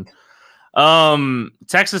Houston.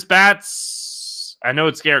 Texas bats, I know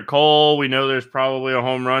it's Garrett Cole. We know there's probably a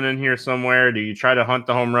home run in here somewhere. Do you try to hunt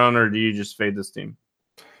the home run, or do you just fade this team?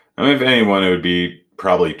 If anyone, it would be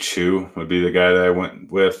probably Chu would be the guy that I went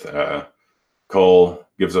with. Cole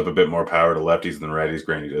gives up a bit more power to lefties than righties.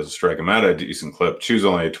 Granted, he doesn't strike him out at a decent clip. Chu's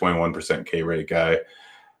only a 21% K rate guy.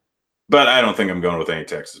 But I don't think I'm going with any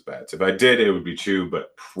Texas bats. If I did, it would be Chu,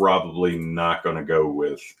 but probably not going to go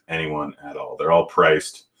with anyone at all. They're all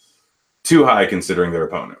priced too high considering their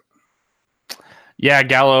opponent. Yeah,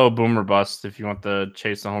 Gallo, boom or bust. If you want to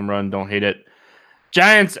chase the home run, don't hate it.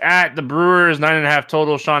 Giants at the Brewers, 9.5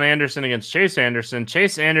 total. Sean Anderson against Chase Anderson.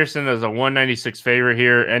 Chase Anderson is a 196 favorite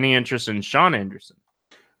here. Any interest in Sean Anderson?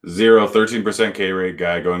 0, 13% K rate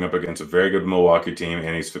guy going up against a very good Milwaukee team,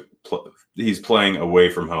 and he's playing away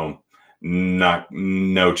from home.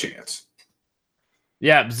 No chance.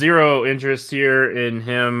 Yeah, 0 interest here in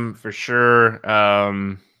him for sure.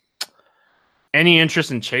 Any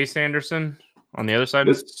interest in Chase Anderson on the other side?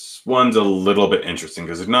 This one's a little bit interesting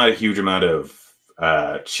because there's not a huge amount of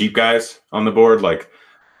cheap guys on the board. Like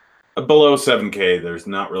below 7K, there's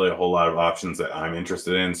not really a whole lot of options that I'm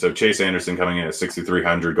interested in. So Chase Anderson coming in at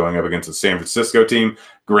 6,300 going up against a San Francisco team.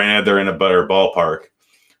 Granted, they're in a better ballpark,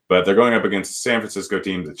 but they're going up against a San Francisco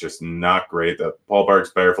team that's just not great. The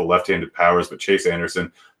ballpark's better for left-handed powers, but Chase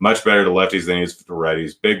Anderson, much better to lefties than he is for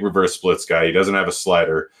righties. Big reverse splits guy. He doesn't have a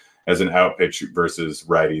slider as an out pitch versus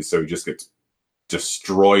righties, so he just gets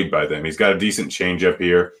destroyed by them. He's got a decent changeup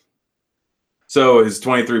here. So his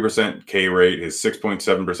 23% K rate, his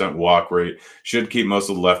 6.7% walk rate should keep most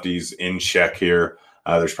of the lefties in check here.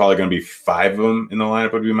 There's probably going to be 5 of them in the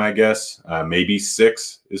lineup would be my guess. Maybe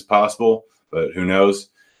 6 is possible, but who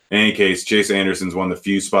knows? In any case, Chase Anderson's one of the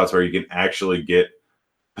few spots where you can actually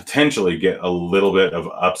potentially get a little bit of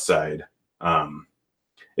upside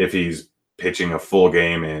if he's pitching a full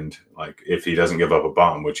game and like if he doesn't give up a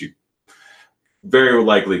bomb, which he very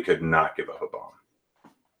likely could not give up a bomb.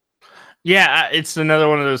 Yeah, it's another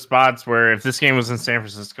one of those spots where if this game was in San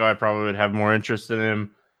Francisco, I probably would have more interest in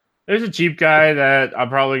him. There's a cheap guy that I'm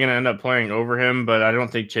probably going to end up playing over him, but I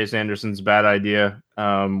don't think Chase Anderson's a bad idea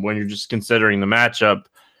when you're just considering the matchup.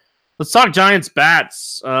 Let's talk Giants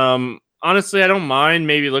bats. Honestly, I don't mind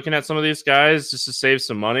maybe looking at some of these guys just to save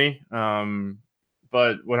some money.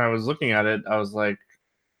 But when I was looking at it, I was like,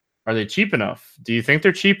 are they cheap enough? Do you think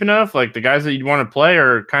they're cheap enough? Like the guys that you'd want to play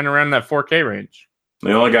are kind of around that 4K range.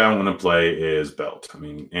 The only guy I want to play is Belt.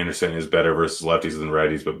 Anderson is better versus lefties than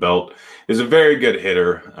righties, but Belt is a very good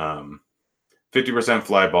hitter. 50%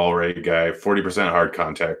 fly ball rate guy, 40% hard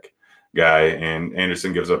contact guy, and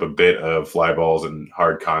Anderson gives up a bit of fly balls and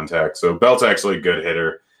hard contact. So Belt's actually a good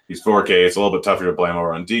hitter. He's 4K. It's a little bit tougher to blame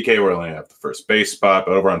over on DK. We're only at the first base spot,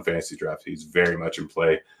 but over on FantasyDraft, he's very much in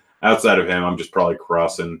play. Outside of him, I'm just probably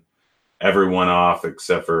crossing everyone off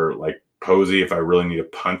except for like Posey if I really need to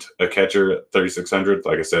punt a catcher at 3,600.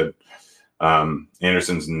 Like I said,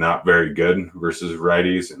 Anderson's not very good versus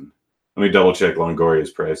righties. And let me double check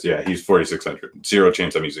Longoria's price. Yeah, he's 4,600. 0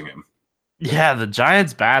 chance I'm using him. Yeah, the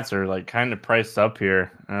Giants bats are like kind of priced up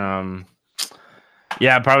here.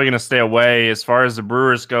 Yeah, probably going to stay away. As far as the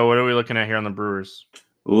Brewers go, what are we looking at here on the Brewers?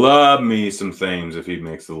 Love me some Thames if he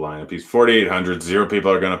makes the lineup. He's 4,800. Zero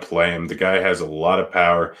people are going to play him. The guy has a lot of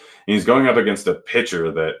power. And he's going up against a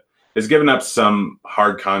pitcher that has given up some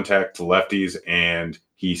hard contact to lefties, and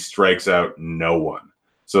he strikes out no one.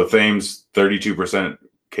 So Thames' 32%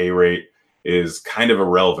 K rate is kind of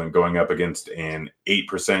irrelevant going up against an 8%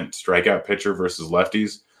 strikeout pitcher versus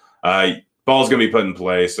lefties. Ball's going to be put in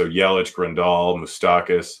play. So Yelich, Grandal,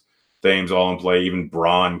 Moustakas, Thames all in play. Even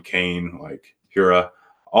Braun, Kane, like Hura.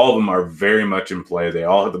 All of them are very much in play. They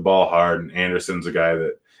all hit the ball hard, and Anderson's a guy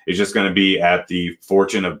that is just going to be at the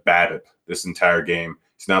fortune of BABIP this entire game.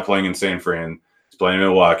 He's not playing in San Fran. He's playing in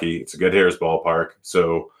Milwaukee. It's a good Harris ballpark.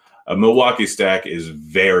 So a Milwaukee stack is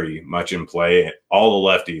very much in play. All the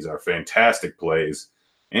lefties are fantastic plays,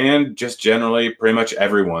 and just generally pretty much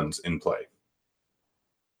everyone's in play.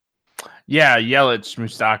 Yeah, Yelich,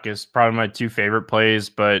 Moustakas, probably my two favorite plays,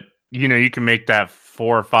 but you can make that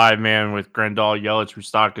 4 or 5 man with Grandal, Yelich,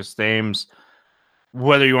 Moustakas, Thames.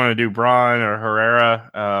 Whether you want to do Braun or Herrera,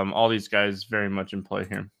 all these guys very much in play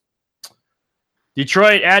here.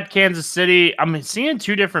 Detroit at Kansas City. I'm seeing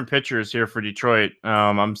two different pitchers here for Detroit.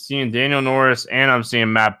 I'm seeing Daniel Norris and I'm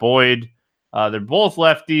seeing Matt Boyd. They're both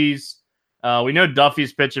lefties. We know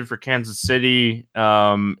Duffy's pitching for Kansas City.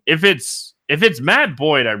 If it's Matt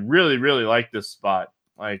Boyd, I really, really like this spot.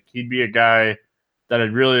 Like, he'd be a guy that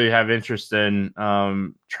I'd really have interest in.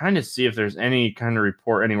 Trying to see if there's any kind of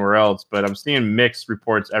report anywhere else, but I'm seeing mixed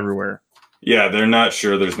reports everywhere. Yeah, they're not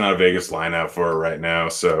sure. There's not a Vegas line out for it right now.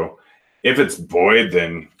 So if it's Boyd,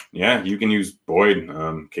 then yeah, you can use Boyd.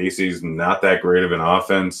 Casey's not that great of an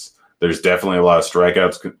offense. There's definitely a lot of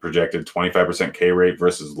strikeouts projected, 25% K rate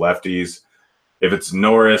versus lefties. If it's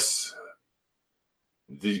Norris,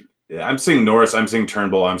 I'm seeing Norris, I'm seeing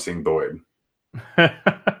Turnbull, I'm seeing Boyd.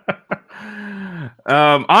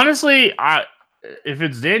 Honestly, if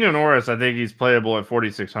it's Daniel Norris, I think he's playable at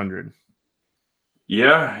 4,600.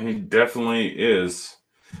 Yeah, he definitely is.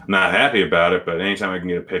 I'm not happy about it, but anytime I can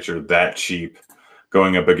get a pitcher that cheap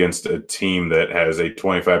going up against a team that has a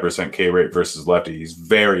 25% K rate versus lefty, he's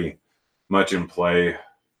very much in play.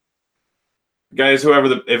 Guys,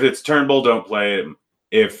 if it's Turnbull, don't play it.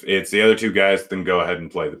 If it's the other two guys, then go ahead and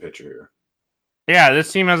play the pitcher here. Yeah, this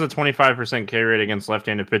team has a 25% K rate against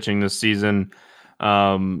left-handed pitching this season.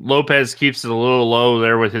 Lopez keeps it a little low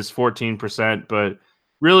there with his 14%, but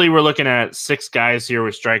really we're looking at 6 guys here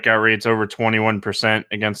with strikeout rates over 21%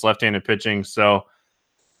 against left-handed pitching. So,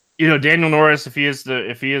 Daniel Norris, if he is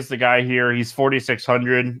the guy here, he's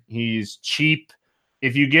 4,600. He's cheap.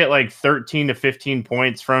 If you get like 13 to 15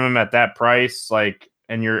 points from him at that price,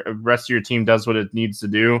 and your rest of your team does what it needs to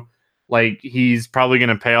do, he's probably going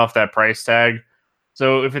to pay off that price tag.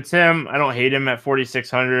 So if it's him, I don't hate him at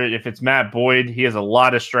 4,600. If it's Matt Boyd, he has a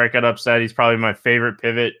lot of strikeout upside. He's probably my favorite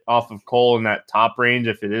pivot off of Cole in that top range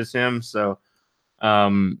if it is him. So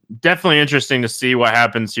definitely interesting to see what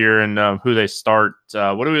happens here and who they start.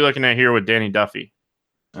 What are we looking at here with Danny Duffy?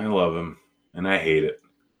 I love him, and I hate it.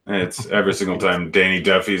 It's every single time Danny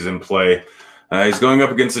Duffy's in play. He's going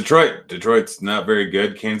up against Detroit. Detroit's not very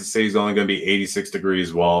good. Kansas City's only going to be 86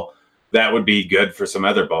 degrees, while that would be good for some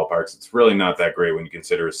other ballparks. It's really not that great when you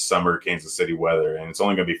consider summer Kansas City weather, and it's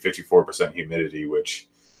only going to be 54% humidity, which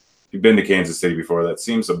if you've been to Kansas City before, that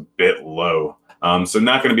seems a bit low. So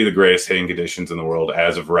not going to be the greatest hitting conditions in the world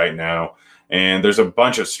as of right now. And there's a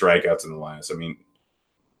bunch of strikeouts in the lineups. I mean,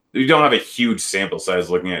 you don't have a huge sample size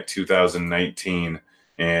looking at 2019.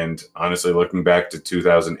 And honestly, looking back to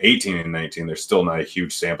 2018 and 19, there's still not a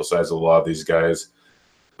huge sample size of a lot of these guys.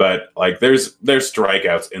 But there's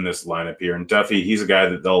strikeouts in this lineup here. And Duffy, he's a guy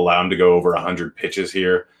that they'll allow him to go over 100 pitches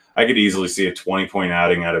here. I could easily see a 20-point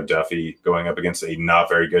outing out of Duffy going up against a not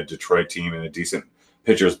very good Detroit team in a decent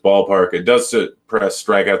pitcher's ballpark. It does suppress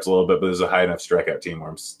strikeouts a little bit, but there's a high enough strikeout team where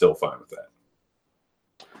I'm still fine with that.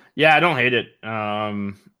 Yeah, I don't hate it.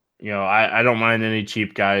 I don't mind any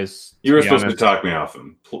cheap guys. You were supposed to talk me off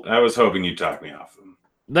him. I was hoping you'd talk me off him.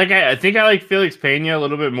 I think I like Felix Pena a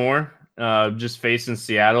little bit more. Just facing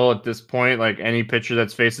Seattle at this point, any pitcher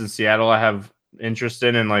that's facing Seattle, I have interest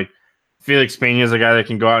in, and Felix Pena is a guy that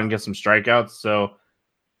can go out and get some strikeouts. So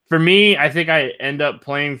for me, I think I end up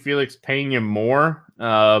playing Felix Pena more,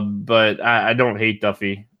 but I don't hate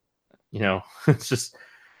Duffy. It's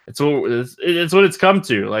what it's come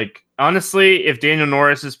to. Honestly, if Daniel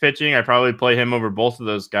Norris is pitching, I probably play him over both of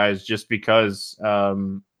those guys just because.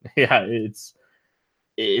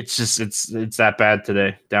 It's that bad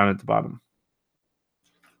today down at the bottom.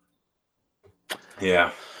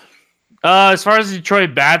 Yeah. As far as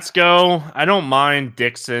Detroit bats go, I don't mind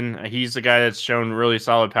Dixon. He's a guy that's shown really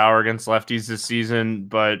solid power against lefties this season,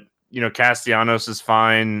 but Castellanos is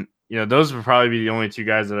fine. those would probably be the only two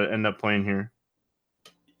guys that end up playing here.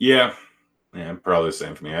 Yeah, probably the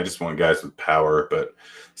same for me. I just want guys with power, but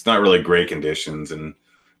it's not really great conditions, and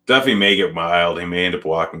Duffy may get wild. He may end up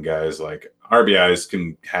walking guys. Like RBIs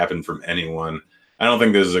can happen from anyone. I don't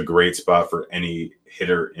think this is a great spot for any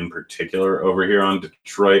hitter in particular over here on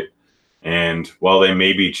Detroit. And while they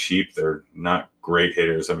may be cheap, they're not great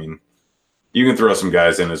hitters. I mean, you can throw some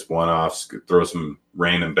guys in as one-offs, throw some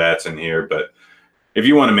random bats in here, but if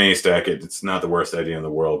you want to mini stack it, it's not the worst idea in the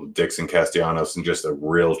world with Dixon Castellanos and just a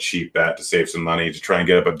real cheap bat to save some money to try and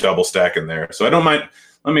get up a double stack in there. So I don't mind.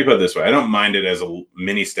 Let me put it this way. I don't mind it as a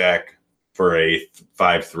mini stack for a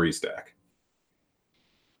 5-3 stack.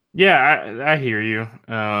 Yeah, I hear you.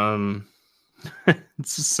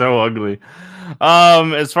 It's just so ugly.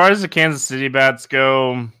 As far as the Kansas City bats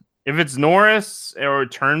go, if it's Norris or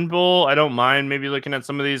Turnbull, I don't mind maybe looking at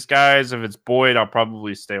some of these guys. If it's Boyd, I'll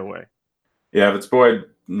probably stay away. Yeah, if it's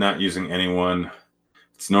Boyd, not using anyone.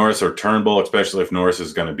 If it's Norris or Turnbull, especially if Norris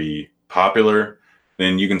is going to be popular,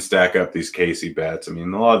 then you can stack up these Casey bats. I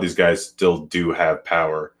mean, a lot of these guys still do have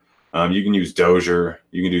power. You can use Dozier.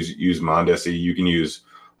 You can use Mondesi. You can use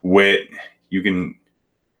Witt. You can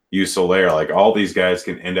use Soler. Like, all these guys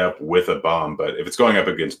can end up with a bomb. But if it's going up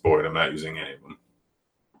against Boyd, I'm not using any of them.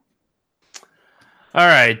 All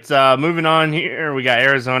right, moving on here. We got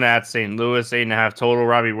Arizona at St. Louis, 8.5 total.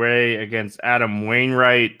 Robbie Ray against Adam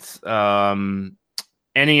Wainwright.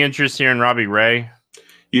 Any interest here in Robbie Ray?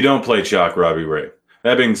 You don't play chalk Robbie Ray.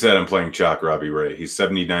 That being said, I'm playing chalk Robbie Ray. He's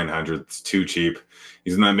 7,900. It's too cheap.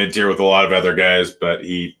 He's in that mid-tier with a lot of other guys, but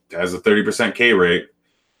he has a 30% K rate.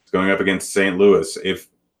 He's going up against St. Louis. If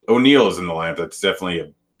O'Neill is in the lineup, that's definitely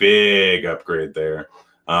a big upgrade there.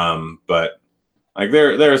 But like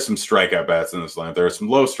there are some strikeout bats in this lineup. There are some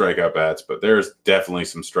low strikeout bats, but there's definitely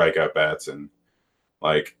some strikeout bats. And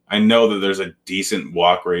like, I know that there's a decent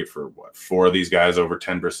walk rate for four of these guys over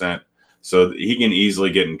 10%. So he can easily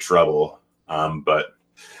get in trouble. But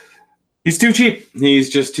he's too cheap. He's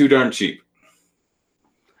just too darn cheap.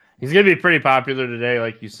 He's going to be pretty popular today,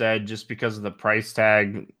 like you said, just because of the price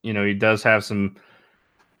tag. He does have some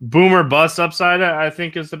boomer bust upside, I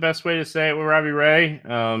think is the best way to say it with Robbie Ray,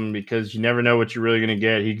 because you never know what you're really going to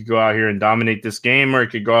get. He could go out here and dominate this game, or he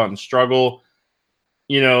could go out and struggle.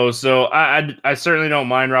 So I certainly don't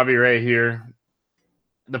mind Robbie Ray here.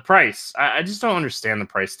 The price, I just don't understand the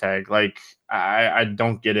price tag. Like, I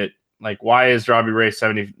don't get it. Like, why is Robbie Ray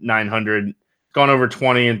 7,900, gone over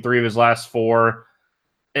 20 in 3 of his last 4?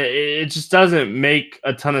 It just doesn't make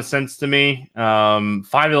a ton of sense to me. 5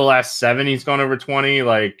 of the last 7, he's gone over 20.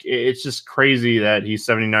 Like, it's just crazy that he's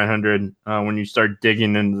 7,900 when you start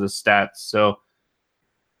digging into the stats. So,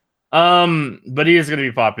 but he is going to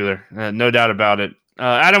be popular, no doubt about it.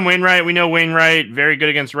 Adam Wainwright, we know Wainwright, very good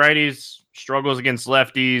against righties, struggles against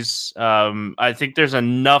lefties. I think there's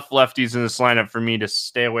enough lefties in this lineup for me to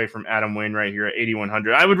stay away from Adam Wainwright here at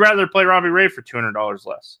 8,100. I would rather play Robbie Ray for $200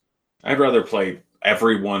 less. I'd rather play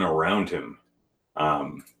everyone around him.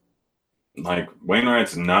 Like,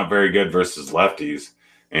 Wainwright's not very good versus lefties.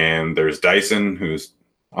 And there's Dyson, who's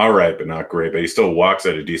all right, but not great, but he still walks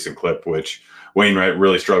at a decent clip, which Wainwright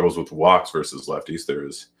really struggles with walks versus lefties.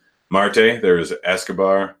 There's Marte, there's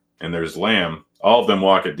Escobar, and there's Lamb. All of them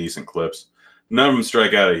walk at decent clips. None of them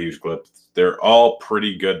strike out a huge clip. They're all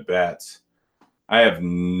pretty good bats. I have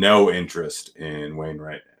no interest in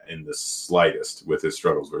Wainwright in the slightest with his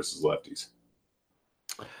struggles versus lefties.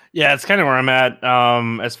 Yeah, it's kind of where I'm at.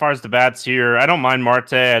 As far as the bats here, I don't mind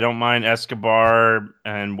Marte. I don't mind Escobar,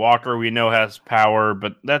 and Walker we know has power,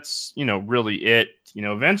 but that's, really it.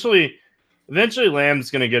 Eventually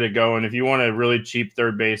Lamb's going to get it going. If you want a really cheap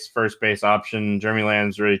third base, first base option, Jeremy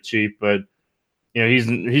Lamb's really cheap, but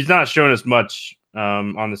he's not showing us much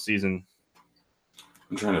on the season.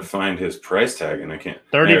 I'm trying to find his price tag, and I can't.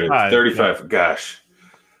 35. 35. Yeah. Gosh.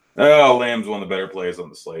 Oh, Lamb's one of the better plays on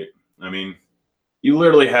the slate. I mean, you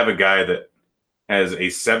literally have a guy that has a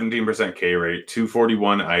 17% K rate,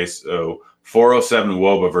 241 ISO, 407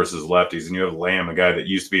 WOBA versus lefties, and you have Lamb, a guy that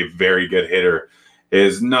used to be a very good hitter,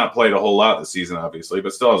 has not played a whole lot this season, obviously,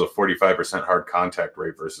 but still has a 45% hard contact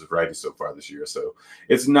rate versus righties so far this year. So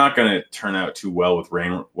it's not going to turn out too well with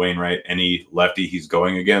Wainwright, any lefty he's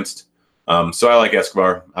going against. So I like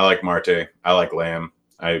Escobar. I like Marte. I like Lamb.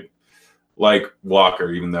 I like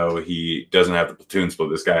Walker, even though he doesn't have the platoon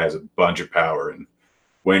split. This guy has a bunch of power, and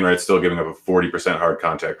Wainwright's still giving up a 40% hard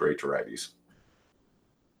contact rate to righties.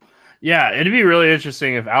 Yeah, it'd be really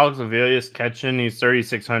interesting if Alex Avilia's catching. He's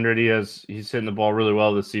 3,600. He's hitting the ball really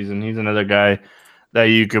well this season. He's another guy that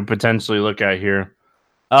you could potentially look at here.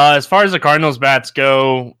 As far as the Cardinals bats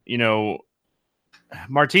go,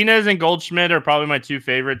 Martinez and Goldschmidt are probably my two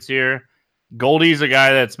favorites here. Goldie's a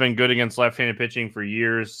guy that's been good against left-handed pitching for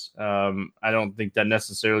years. I don't think that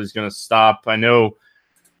necessarily is going to stop. I know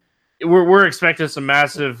we're expecting some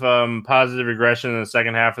massive positive regression in the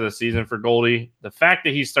second half of the season for Goldie. The fact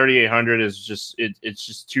that he's 3,800 is just it's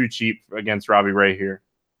just too cheap against Robbie Ray here.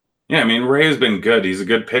 Yeah, I mean, Ray has been good. He's a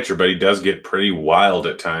good pitcher, but he does get pretty wild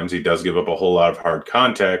at times. He does give up a whole lot of hard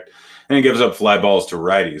contact, and he gives up fly balls to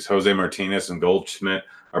righties. Jose Martinez and Goldschmidt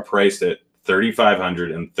are priced at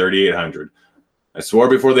 3,500 and 3,800. I swore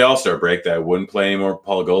before the All-Star break that I wouldn't play any more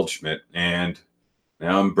Paul Goldschmidt, and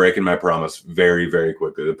now I'm breaking my promise very, very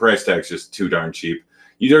quickly. The price tag's just too darn cheap.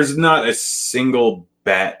 There's not a single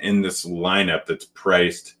bat in this lineup that's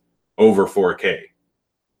priced over 4K.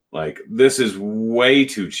 Like, this is way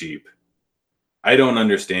too cheap. I don't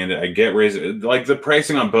understand it. I get Ray's, like, the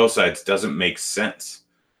pricing on both sides doesn't make sense.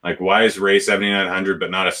 Like, why is Ray 7,900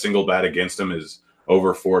 but not a single bat against him is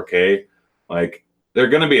over 4K? Like, they're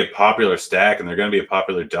going to be a popular stack and they're going to be a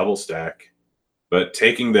popular double stack. But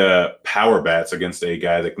taking the power bats against a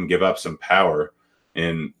guy that can give up some power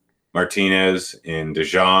in Martinez, in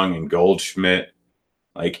DeJong, and Goldschmidt,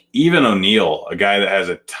 like even O'Neill, a guy that has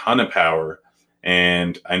a ton of power,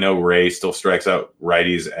 and I know Ray still strikes out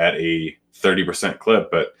righties at a 30% clip,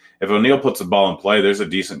 but if O'Neill puts the ball in play, there's a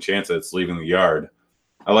decent chance that it's leaving the yard.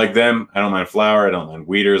 I like them. I don't mind Flower. I don't mind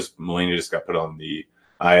Wieters. Molina just got put on the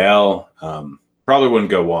IL. Probably wouldn't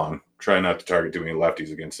go Wong. Try not to target too many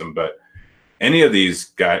lefties against him, but any of these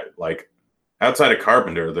guys, like outside of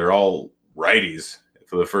Carpenter, they're all righties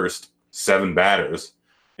for the first 7 batters,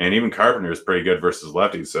 and even Carpenter is pretty good versus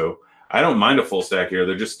lefties. So I don't mind a full stack here.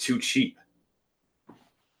 They're just too cheap.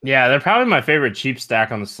 Yeah, they're probably my favorite cheap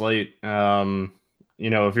stack on the slate.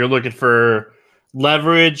 If you're looking for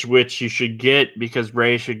leverage, which you should get because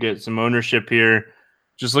Ray should get some ownership here,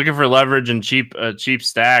 just looking for leverage and cheap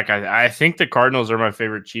stack. I think the Cardinals are my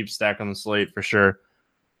favorite cheap stack on the slate for sure.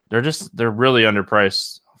 They're really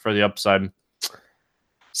underpriced for the upside.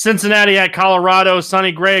 Cincinnati at Colorado.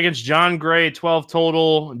 Sonny Gray against John Gray, 12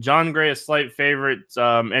 total. John Gray a slight favorite.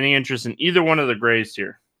 Any interest in either one of the Grays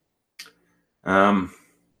here?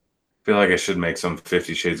 Feel like I should make some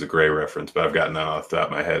 50 Shades of Grey reference, but I've got none off the top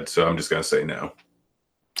of my head, so I'm just going to say no.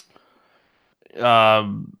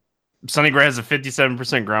 Sonny Gray has a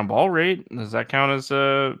 57% ground ball rate. Does that count as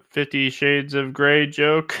a 50 Shades of Grey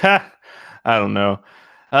joke? I don't know.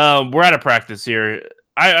 We're out of practice here.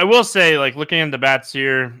 I will say, like, looking at the bats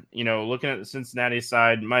here, looking at the Cincinnati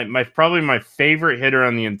side, probably my favorite hitter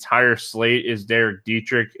on the entire slate is Derek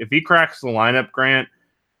Dietrich. If he cracks the lineup, Grant,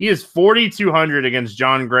 he is 4,200 against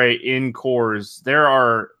John Gray in Coors. There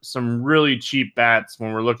are some really cheap bats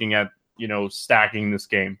when we're looking at, stacking this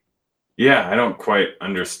game. Yeah, I don't quite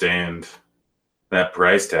understand that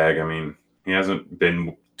price tag. I mean, he hasn't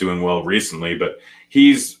been doing well recently, but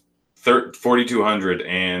he's 4,200,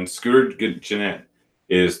 and Scooter Gennett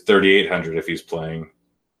is 3,800 if he's playing.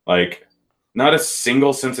 Like, not a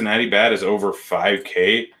single Cincinnati bat is over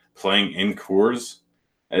 5K playing in Coors.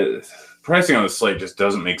 Pricing on the slate just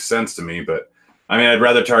doesn't make sense to me, but I mean, I'd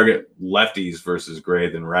rather target lefties versus Gray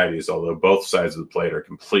than righties, although both sides of the plate are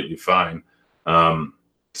completely fine.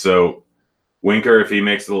 So Winker, if he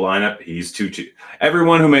makes the lineup, he's too cheap.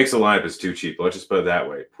 Everyone who makes the lineup is too cheap. Let's just put it that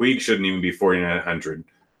way. Puig shouldn't even be 4,900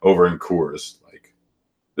 over in Coors. Like,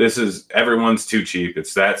 everyone's too cheap.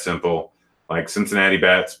 It's that simple. Like, Cincinnati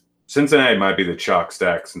bats, Cincinnati might be the chalk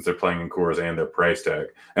stack since they're playing in Coors and their price tag.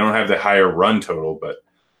 I don't have the higher run total, but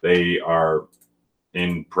they are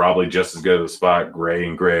in probably just as good of a spot. Gray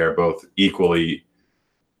and Gray are both equally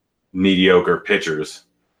mediocre pitchers,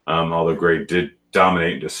 although Gray did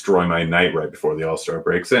dominate and destroy my night right before the All-Star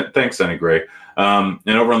break. Thanks, Sonny Gray. And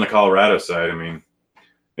over on the Colorado side, I mean,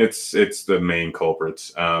 it's the main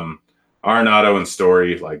culprits. Arenado and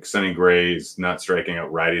Story, like Sonny Gray's not striking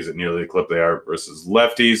out righties at nearly the clip they are versus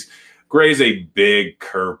lefties. Gray's a big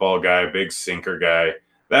curveball guy, big sinker guy.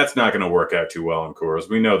 That's not going to work out too well in Coors.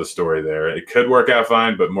 We know the story there. It could work out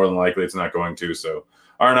fine, but more than likely it's not going to. So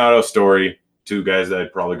Arenado, Story, two guys that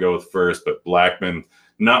I'd probably go with first, but Blackman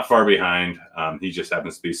not far behind. He just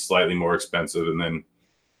happens to be slightly more expensive. And then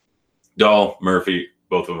Dahl, Murphy,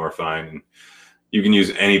 both of them are fine. And you can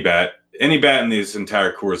use any bat in these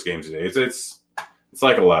entire Coors games today. It's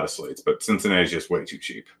like a lot of slates, but Cincinnati's just way too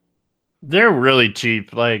cheap. They're really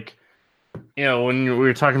cheap. Like, when we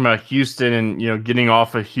were talking about Houston and, getting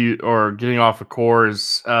off of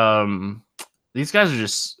Coors, these guys are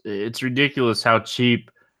it's ridiculous how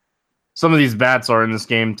cheap some of these bats are in this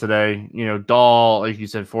game today. Dahl, like you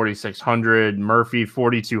said, 4,600, Murphy,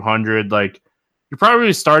 4,200. Like, you're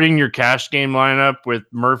probably starting your cash game lineup with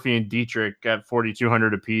Murphy and Dietrich at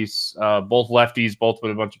 4,200 apiece. Both lefties, both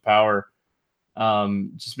with a bunch of power.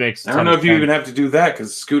 Just makes. I don't know if you even have to do that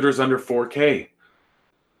because Scooter's under 4K.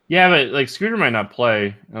 Yeah, but like Scooter might not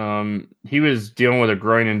play. He was dealing with a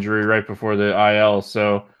groin injury right before the IL,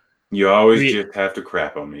 so you always just have to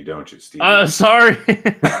crap on me, don't you, Steve? Sorry.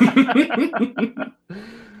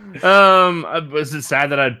 Was it sad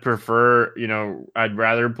that I'd prefer, I'd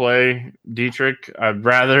rather play Dietrich. I'd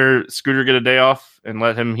rather Scooter get a day off and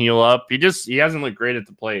let him heal up. He hasn't looked great at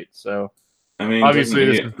the plate, so I mean, obviously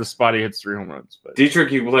this is the spot he hits 3 home runs. But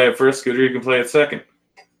Dietrich, you can play at first. Scooter, you can play at second.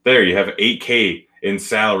 There, you have $8K in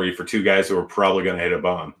salary for 2 guys who are probably going to hit a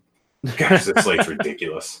bomb. Gosh, this slate's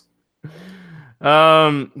ridiculous.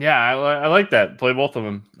 Yeah, I like that. Play both of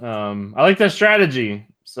them. I like that strategy.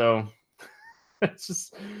 So it's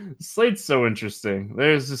just slate's so interesting.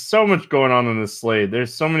 There's just so much going on in this slate.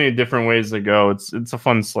 There's so many different ways to go. It's a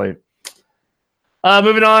fun slate.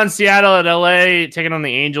 Moving on, Seattle at LA, taking on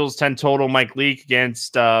the Angels, 10 total. Mike Leake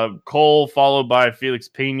against Cole, followed by Felix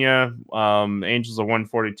Pena. Angels a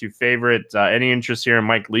 142 favorite. Any interest here in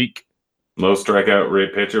Mike Leake? Low strikeout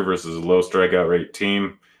rate pitcher versus a low strikeout rate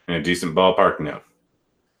team in a decent ballpark? No.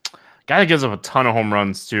 Guy that gives up a ton of home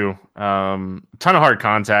runs, too. A ton of hard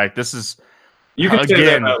contact. This is... You can say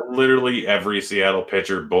that about literally every Seattle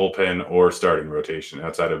pitcher, bullpen, or starting rotation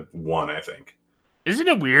outside of one, I think. Isn't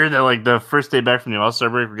it weird that like the first day back from the All-Star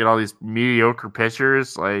break, we get all these mediocre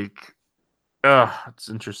pitchers? It's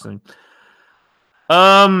interesting.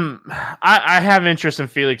 I have interest in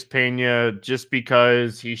Felix Pena just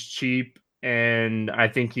because he's cheap and I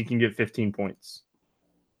think he can get 15 points.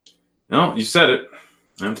 No, you said it.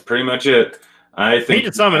 That's pretty much it. I think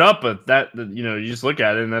to sum it up, but you just look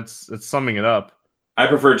at it and that's summing it up. I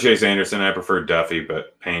prefer Chase Anderson. I prefer Duffy,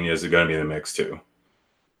 but Pena is going to be in the mix too.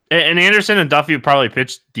 And Anderson and Duffy would probably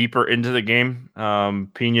pitch deeper into the game.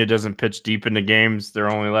 Pena doesn't pitch deep into games.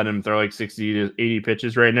 They're only letting him throw like 60 to 80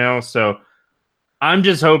 pitches right now. So I'm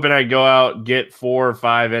just hoping I go out, get 4 or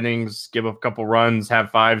 5 innings, give up a couple runs,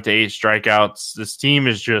 have 5 to 8 strikeouts. This team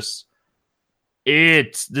is just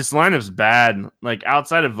this lineup's bad. Like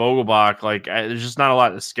outside of Vogelbach, there's just not a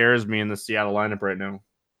lot that scares me in the Seattle lineup right now.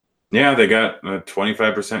 Yeah, they got a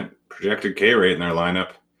 25% projected K rate in their lineup.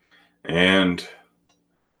 And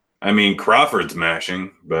I mean, Crawford's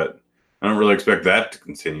mashing, but I don't really expect that to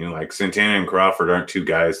continue. Like Santana and Crawford aren't 2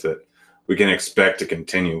 guys that we can expect to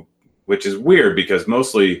continue, which is weird because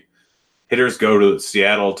mostly hitters go to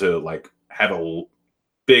Seattle to like have a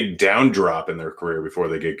big down drop in their career before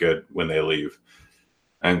they get good when they leave.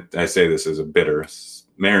 And I say this as a bitter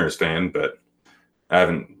Mariners fan, but I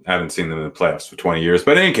haven't seen them in the playoffs for 20 years.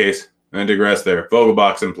 But in any case, I digress there.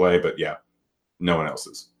 Vogelbach's in play, but yeah, no one else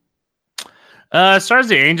is. As far as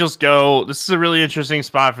the Angels go, this is a really interesting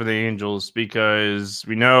spot for the Angels because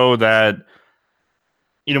we know that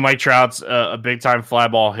Mike Trout's a big time fly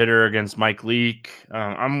ball hitter against Mike Leake.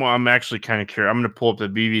 I'm actually kind of curious. I'm going to pull up the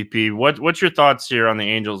BVP. What's your thoughts here on the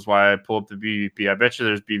Angels? Why I pull up the BVP? I bet you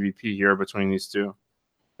there's BVP here between these two.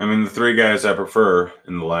 I mean, the 3 guys I prefer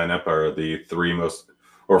in the lineup are the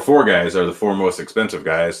 4 guys are the 4 most expensive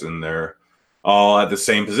guys, and they're all at the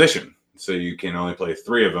same position. So you can only play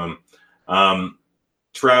 3 of them.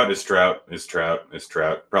 Trout is Trout.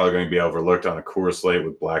 Probably going to be overlooked on a Coors slate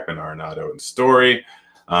with Blackmon, Arenado, and Story.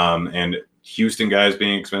 And Houston guys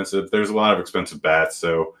being expensive. There's a lot of expensive bats.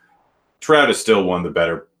 So Trout is still one of the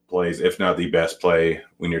better plays, if not the best play,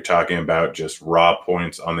 when you're talking about just raw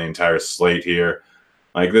points on the entire slate here.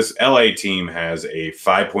 Like this LA team has a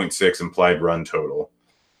 5.6 implied run total.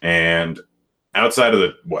 And outside of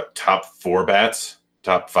the, top 4 bats,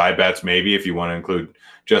 top 5 bats maybe, if you want to include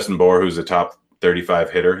Justin Bour, who's a top 35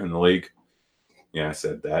 hitter in the league. Yeah, I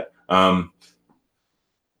said that. I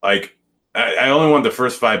only want the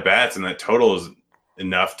first 5 bats, and that total is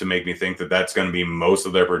enough to make me think that that's going to be most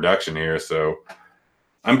of their production here. So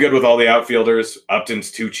I'm good with all the outfielders.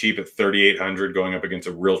 Upton's too cheap at 3,800 going up against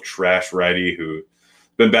a real trash righty who's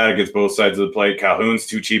been bad against both sides of the plate. Calhoun's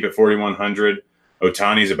too cheap at 4,100.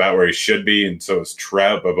 Otani's about where he should be, and so is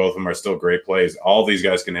Trout, but both of them are still great plays. All these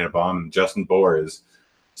guys can hit a bomb. Justin Bour is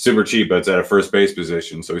super cheap, but it's at a first base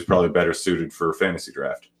position, so he's probably better suited for fantasy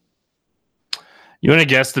draft. You want to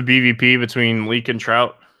guess the BVP between Leake and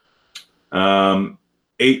Trout?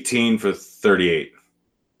 18 for 38.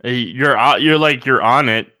 You're on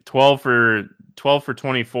it. 12 for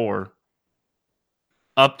 24.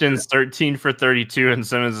 Upton's 13 for 32, and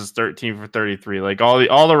Simmons is 13 for 33. Like all the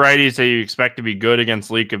righties that you expect to be good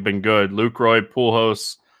against Leake have been good. Lucroy,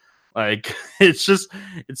 Pujols, Like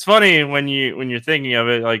it's funny when you're thinking of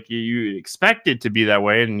it, like you expect it to be that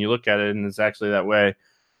way, and you look at it and it's actually that way.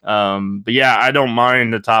 But yeah, I don't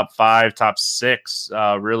mind the top 5, top 6,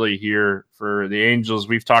 really here for the Angels.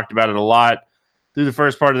 We've talked about it a lot through the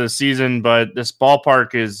first part of the season, but this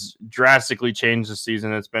ballpark is drastically changed this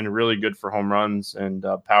season. It's been really good for home runs and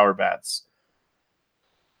power bats.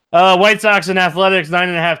 White Sox and Athletics,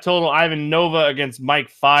 9.5 total. Ivan Nova against Mike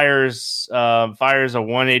Fiers. Fiers a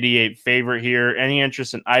 188 favorite here. Any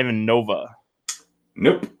interest in Ivan Nova?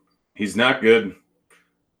 Nope. He's not good.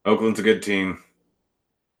 Oakland's a good team.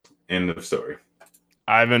 End of story.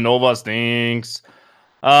 Ivan Nova stinks.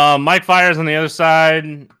 Mike Fiers on the other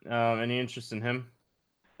side. Any interest in him?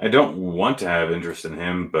 I don't want to have interest in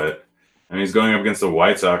him, but I mean, he's going up against the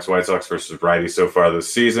White Sox. White Sox versus righty so far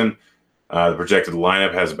this season. The projected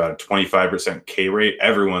lineup has about a 25% K rate.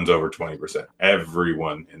 Everyone's over 20%.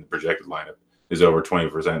 Everyone in the projected lineup is over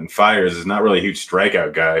 20%. And Fiers is not really a huge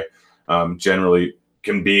strikeout guy. Generally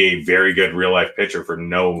can be a very good real-life pitcher for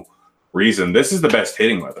no reason. This is the best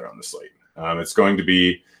hitting weather on the slate. It's going to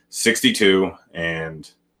be 62, and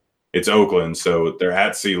it's Oakland, so they're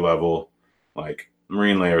at sea level, like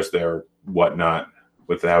marine layers there, whatnot,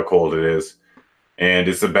 with how cold it is. And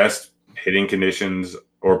it's the best hitting conditions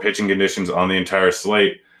or pitching conditions on the entire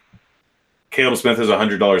slate. Caleb Smith is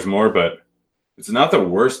 $100 more, but it's not the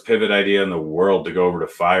worst pivot idea in the world to go over to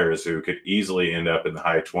Fiers, who could easily end up in the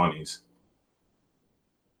high 20s.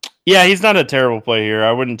 Yeah, he's not a terrible play here.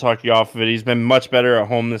 I wouldn't talk you off of it. He's been much better at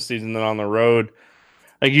home this season than on the road.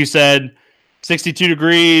 Like you said, 62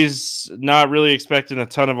 degrees, not really expecting a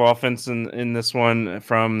ton of offense in this one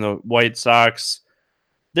from the White Sox.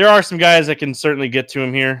 There are some guys that can certainly get to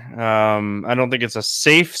him here. I don't think it's a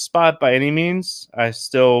safe spot by any means. I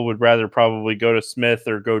still would rather probably go to Smith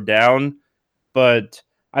or go down, but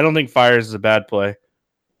I don't think Fiers is a bad play.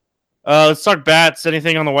 Let's talk bats.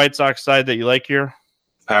 Anything on the White Sox side that you like here?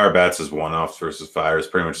 Power bats is one-offs versus Fiers,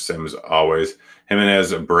 pretty much the same as always.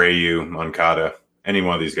 Jimenez, Abreu, Moncada, any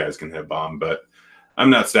one of these guys can hit a bomb, but I'm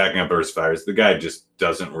not stacking up versus Fiers. The guy just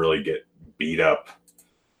doesn't really get beat up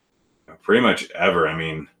pretty much ever. I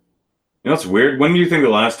mean, you know, it's weird. When do you think the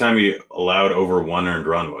last time he allowed over 1 earned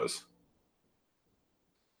run was?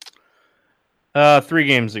 3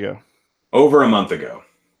 games ago. Over a month ago.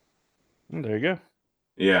 There you go.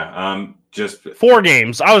 Yeah, just 4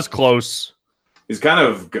 games. I was close. He's kind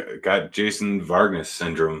of got Jason Vargas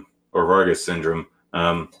syndrome.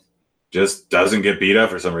 Just doesn't get beat up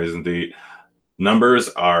for some reason. The numbers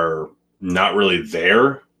are not really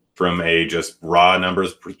there from a just raw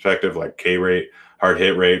numbers perspective, like K rate, hard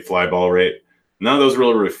hit rate, fly ball rate. None of those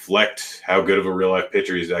really reflect how good of a real life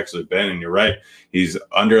pitcher he's actually been. And you're right, he's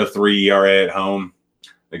under a 3 ERA at home.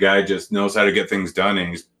 The guy just knows how to get things done,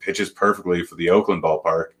 and he pitches perfectly for the Oakland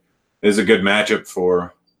ballpark. It is a good matchup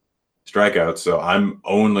for strikeouts, so I'm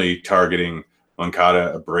only targeting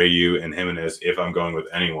Moncada, Abreu, and Jimenez if I'm going with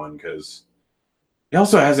anyone, because he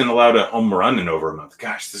also hasn't allowed a home run in over a month.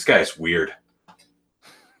 Gosh, this guy's weird.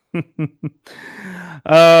 Yeah,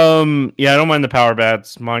 I don't mind the power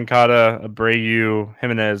bats. Moncada, Abreu,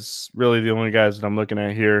 Jimenez, really the only guys that I'm looking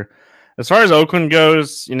at here. As far as Oakland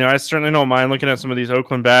goes, you know, I certainly don't mind looking at some of these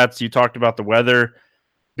Oakland bats. You talked about the weather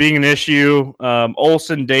being an issue.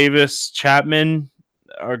 Olsen, Davis, Chapman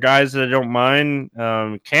are guys that I don't mind.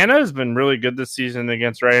 Canna has been really good this season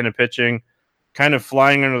against right-handed pitching, kind of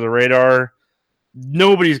flying under the radar.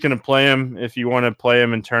 Nobody's going to play him if you want to play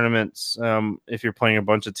him in tournaments. If you're playing a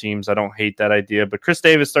bunch of teams, I don't hate that idea. But Chris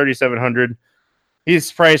Davis, 3,700.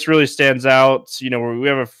 His price really stands out. You know, we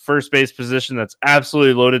have a first base position that's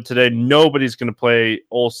absolutely loaded today. Nobody's going to play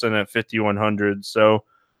Olsen at 5,100. So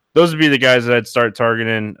those would be the guys that I'd start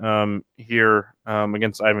targeting here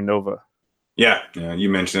against Ivan Nova. Yeah, you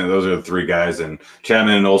mentioned it. Those are the 3 guys, and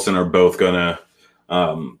Chapman and Olsen are both going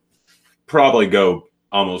to probably go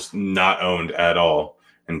almost not owned at all.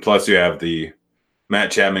 And plus you have the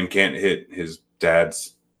Matt Chapman can't hit his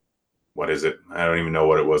dad's, what is it? I don't even know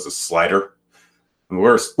what it was, a slider.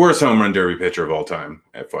 Worst home run derby pitcher of all time,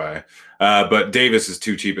 FYI. But Davis is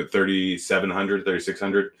too cheap at 3,700,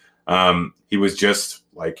 3,600. He was just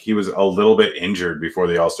like, he was a little bit injured before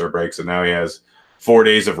the All-Star break, so now he has 4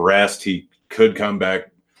 days of rest. He could come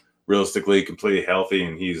back realistically completely healthy,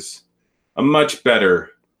 and he's a much better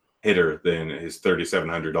hitter than his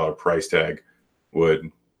 $3,700 price tag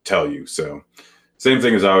would tell you. So same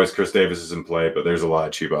thing as always, Chris Davis is in play, but there's a lot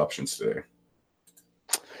of cheap options today.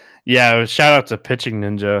 Yeah, shout out to Pitching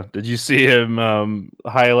Ninja. Did you see him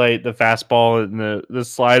highlight the fastball and the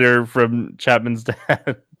slider from Chapman's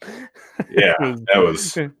dad? Yeah, that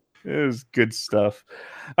was It was good stuff.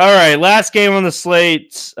 All right, last game on the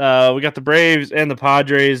slate. We got the Braves and the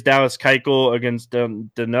Padres. Dallas Keuchel against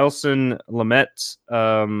Nelson Lamet.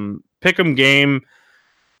 Pick'em game.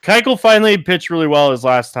 Keuchel finally pitched really well his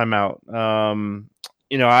last time out.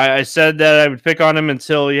 I said that I would pick on him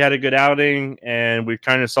until he had a good outing, and we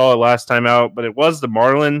kind of saw it last time out. But it was the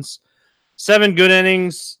Marlins. 7 good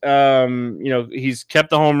innings. He's kept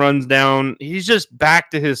the home runs down. He's just back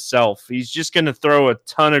to his self. He's just going to throw a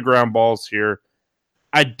ton of ground balls here.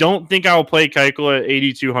 I don't think I will play Keuchel at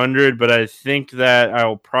 8,200, but I think that I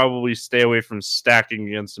will probably stay away from stacking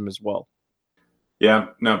against him as well. Yeah,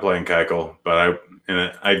 not playing Keuchel, but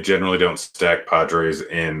I generally don't stack Padres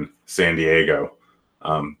in San Diego.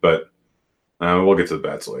 But we'll get to the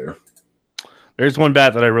bats later. There's one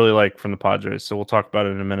bat that I really like from the Padres, so we'll talk about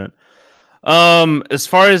it in a minute. As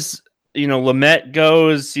far as Lamet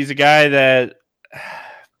goes, he's a guy that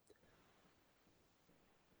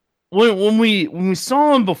when we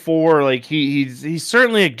saw him before, like he's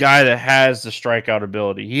certainly a guy that has the strikeout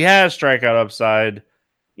ability. He has strikeout upside.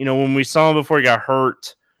 When we saw him before he got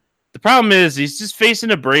hurt, the problem is he's just facing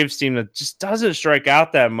a Braves team that just doesn't strike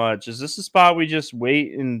out that much. Is this a spot we just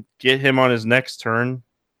wait and get him on his next turn?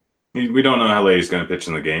 We don't know how late he's going to pitch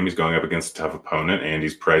in the game. He's going up against a tough opponent, and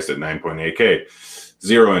he's priced at 9.8K.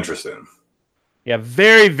 Zero interest in him. Yeah,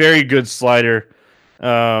 very, very good slider.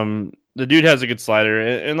 The dude has a good slider,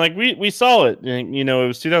 and like we saw it. And, it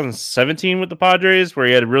was 2017 with the Padres where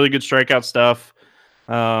he had really good strikeout stuff.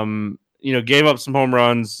 Gave up some home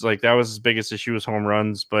runs. Like that was his biggest issue was home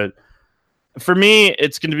runs. But for me,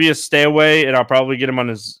 it's going to be a stay away, and I'll probably get him on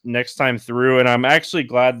his next time through. And I'm actually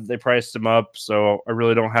glad that they priced him up, so I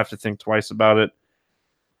really don't have to think twice about it.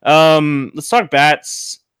 Let's talk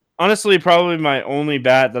bats. Honestly, probably my only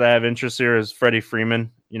bat that I have interest here is Freddie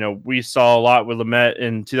Freeman. We saw a lot with Lamet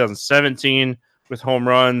in 2017 with home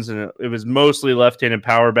runs, and it was mostly left-handed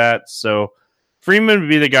power bats. So Freeman would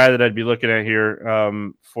be the guy that I'd be looking at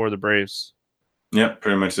here for the Braves. Yep,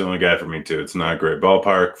 pretty much the only guy for me, too. It's not a great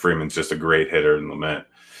ballpark. Freeman's just a great hitter, and Lamet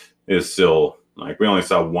is still, we only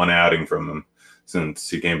saw one outing from him since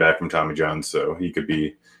he came back from Tommy John, so he could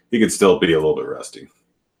still be a little bit rusty.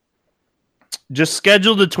 Just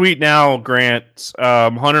schedule the tweet now, Grant.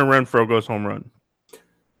 Hunter Renfroe goes home run.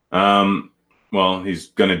 Well, he's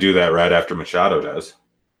going to do that right after Machado does.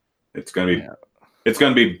 It's going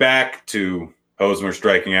to be back to Hosmer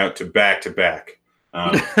striking out to back.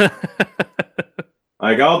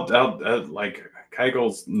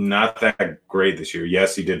 Keuchel's not that great this year.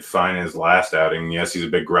 Yes, he did fine in his last outing. Yes, he's a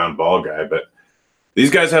big ground ball guy, but these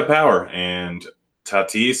guys have power, and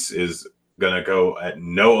Tatis is going to go at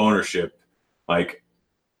no ownership.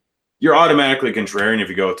 You're automatically contrarian if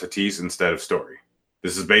you go with Tatis instead of Story.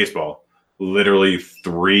 This is baseball. Literally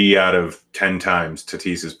 3 out of 10 times,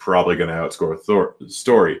 Tatis is probably going to outscore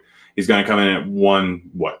Story. He's going to come in at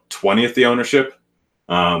 20th the ownership.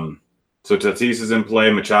 So Tatis is in play.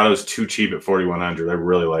 Machado's too cheap at 4,100. I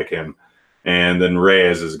really like him. And then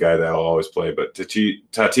Reyes is a guy that I'll always play. But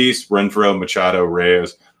Tatis, Renfroe, Machado,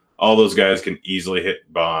 Reyes, all those guys can easily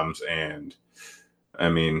hit bombs. And,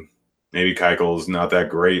 maybe Keuchel's not that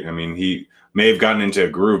great. He may have gotten into a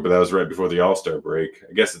groove, but that was right before the All-Star break.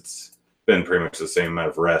 I guess it's been pretty much the same amount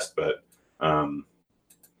of rest. But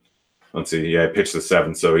let's see. Yeah, I pitched the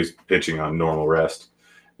 7th, so he's pitching on normal rest.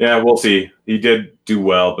 Yeah, we'll see. He did do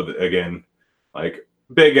well, but again,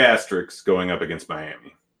 big asterisks going up against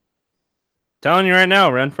Miami. Telling you right now,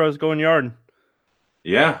 Renfroe's going yard.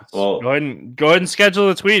 Yeah, well, go ahead and schedule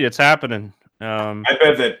the tweet. It's happening. I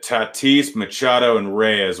bet that Tatis, Machado, and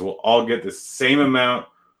Reyes will all get the same amount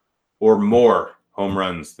or more home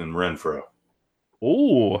runs than Renfroe.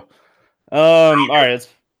 Ooh. All right.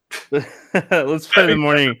 Let's play the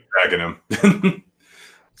morning.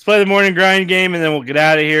 Let's play the morning grind game, and then we'll get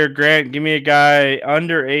out of here. Grant, give me a guy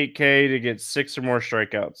under 8K to get 6 or more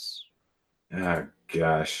strikeouts. Ah,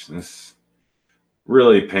 gosh. This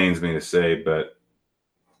really pains me to say, but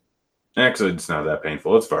actually it's not that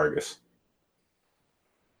painful. It's Vargas.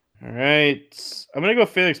 All right. I'm going to go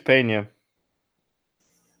Felix Pena.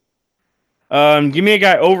 Give me a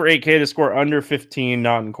guy over 8K to score under 15,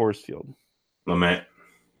 not in Coors Field. Lamet.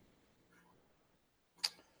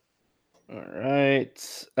 All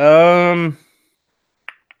right. I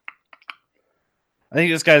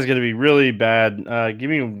think this guy's going to be really bad. Give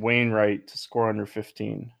me Wainwright to score under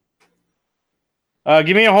 15.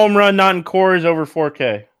 Give me a home run, not in Coors, over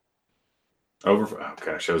 4K. Over. Oh,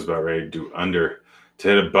 gosh, I was about ready to do under to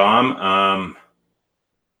hit a bomb.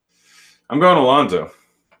 I'm going Alonso.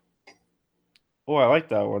 Oh, I like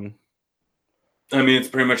that one. It's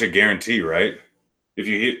pretty much a guarantee, right? If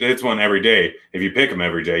you hits one every day, if you pick him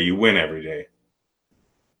every day, you win every day.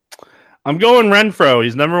 I'm going Renfroe.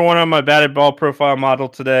 He's number one on my batted ball profile model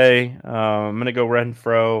today. I'm going to go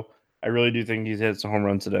Renfroe. I really do think he hits a home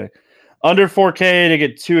run today. Under 4K to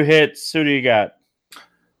get 2 hits. Who do you got?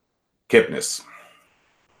 Kipnis.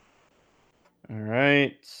 All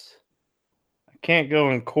right. I can't go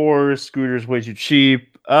in Coors. Scooter's way too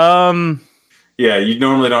cheap. Yeah, you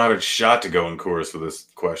normally don't have a shot to go in Coors for this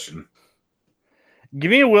question. Give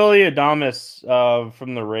me a Willie Adames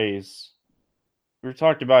from the Rays. We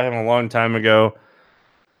talked about him a long time ago.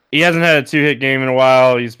 He hasn't had a 2-hit game in a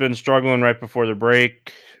while. He's been struggling right before the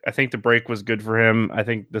break. I think the break was good for him. I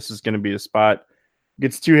think this is going to be the spot.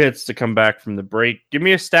 Gets 2 hits to come back from the break. Give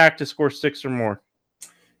me a stack to score 6 or more.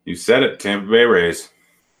 You said it, Tampa Bay Rays.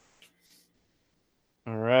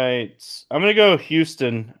 All right. I'm going to go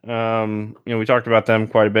Houston. We talked about them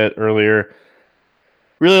quite a bit earlier.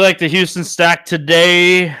 Really like the Houston stack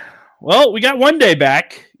today. Well, we got 1 day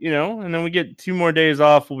back, and then we get 2 more days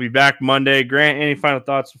off. We'll be back Monday. Grant, any final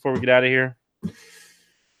thoughts before we get out of here?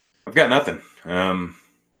 I've got nothing.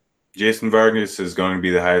 Jason Vargas is going to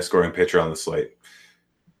be the highest scoring pitcher on the slate.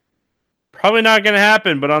 Probably not going to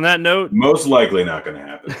happen, but on that note... Most likely not going to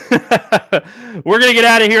happen. We're going to get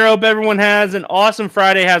out of here. Hope everyone has an awesome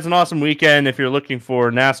Friday, has an awesome weekend. If you're looking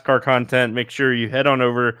for NASCAR content, make sure you head on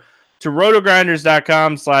over to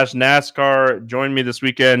rotogrinders.com/NASCAR. Join me this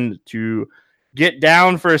weekend to get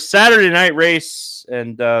down for a Saturday night race.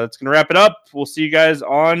 And that's going to wrap it up. We'll see you guys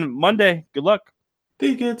on Monday. Good luck.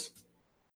 See you, kids.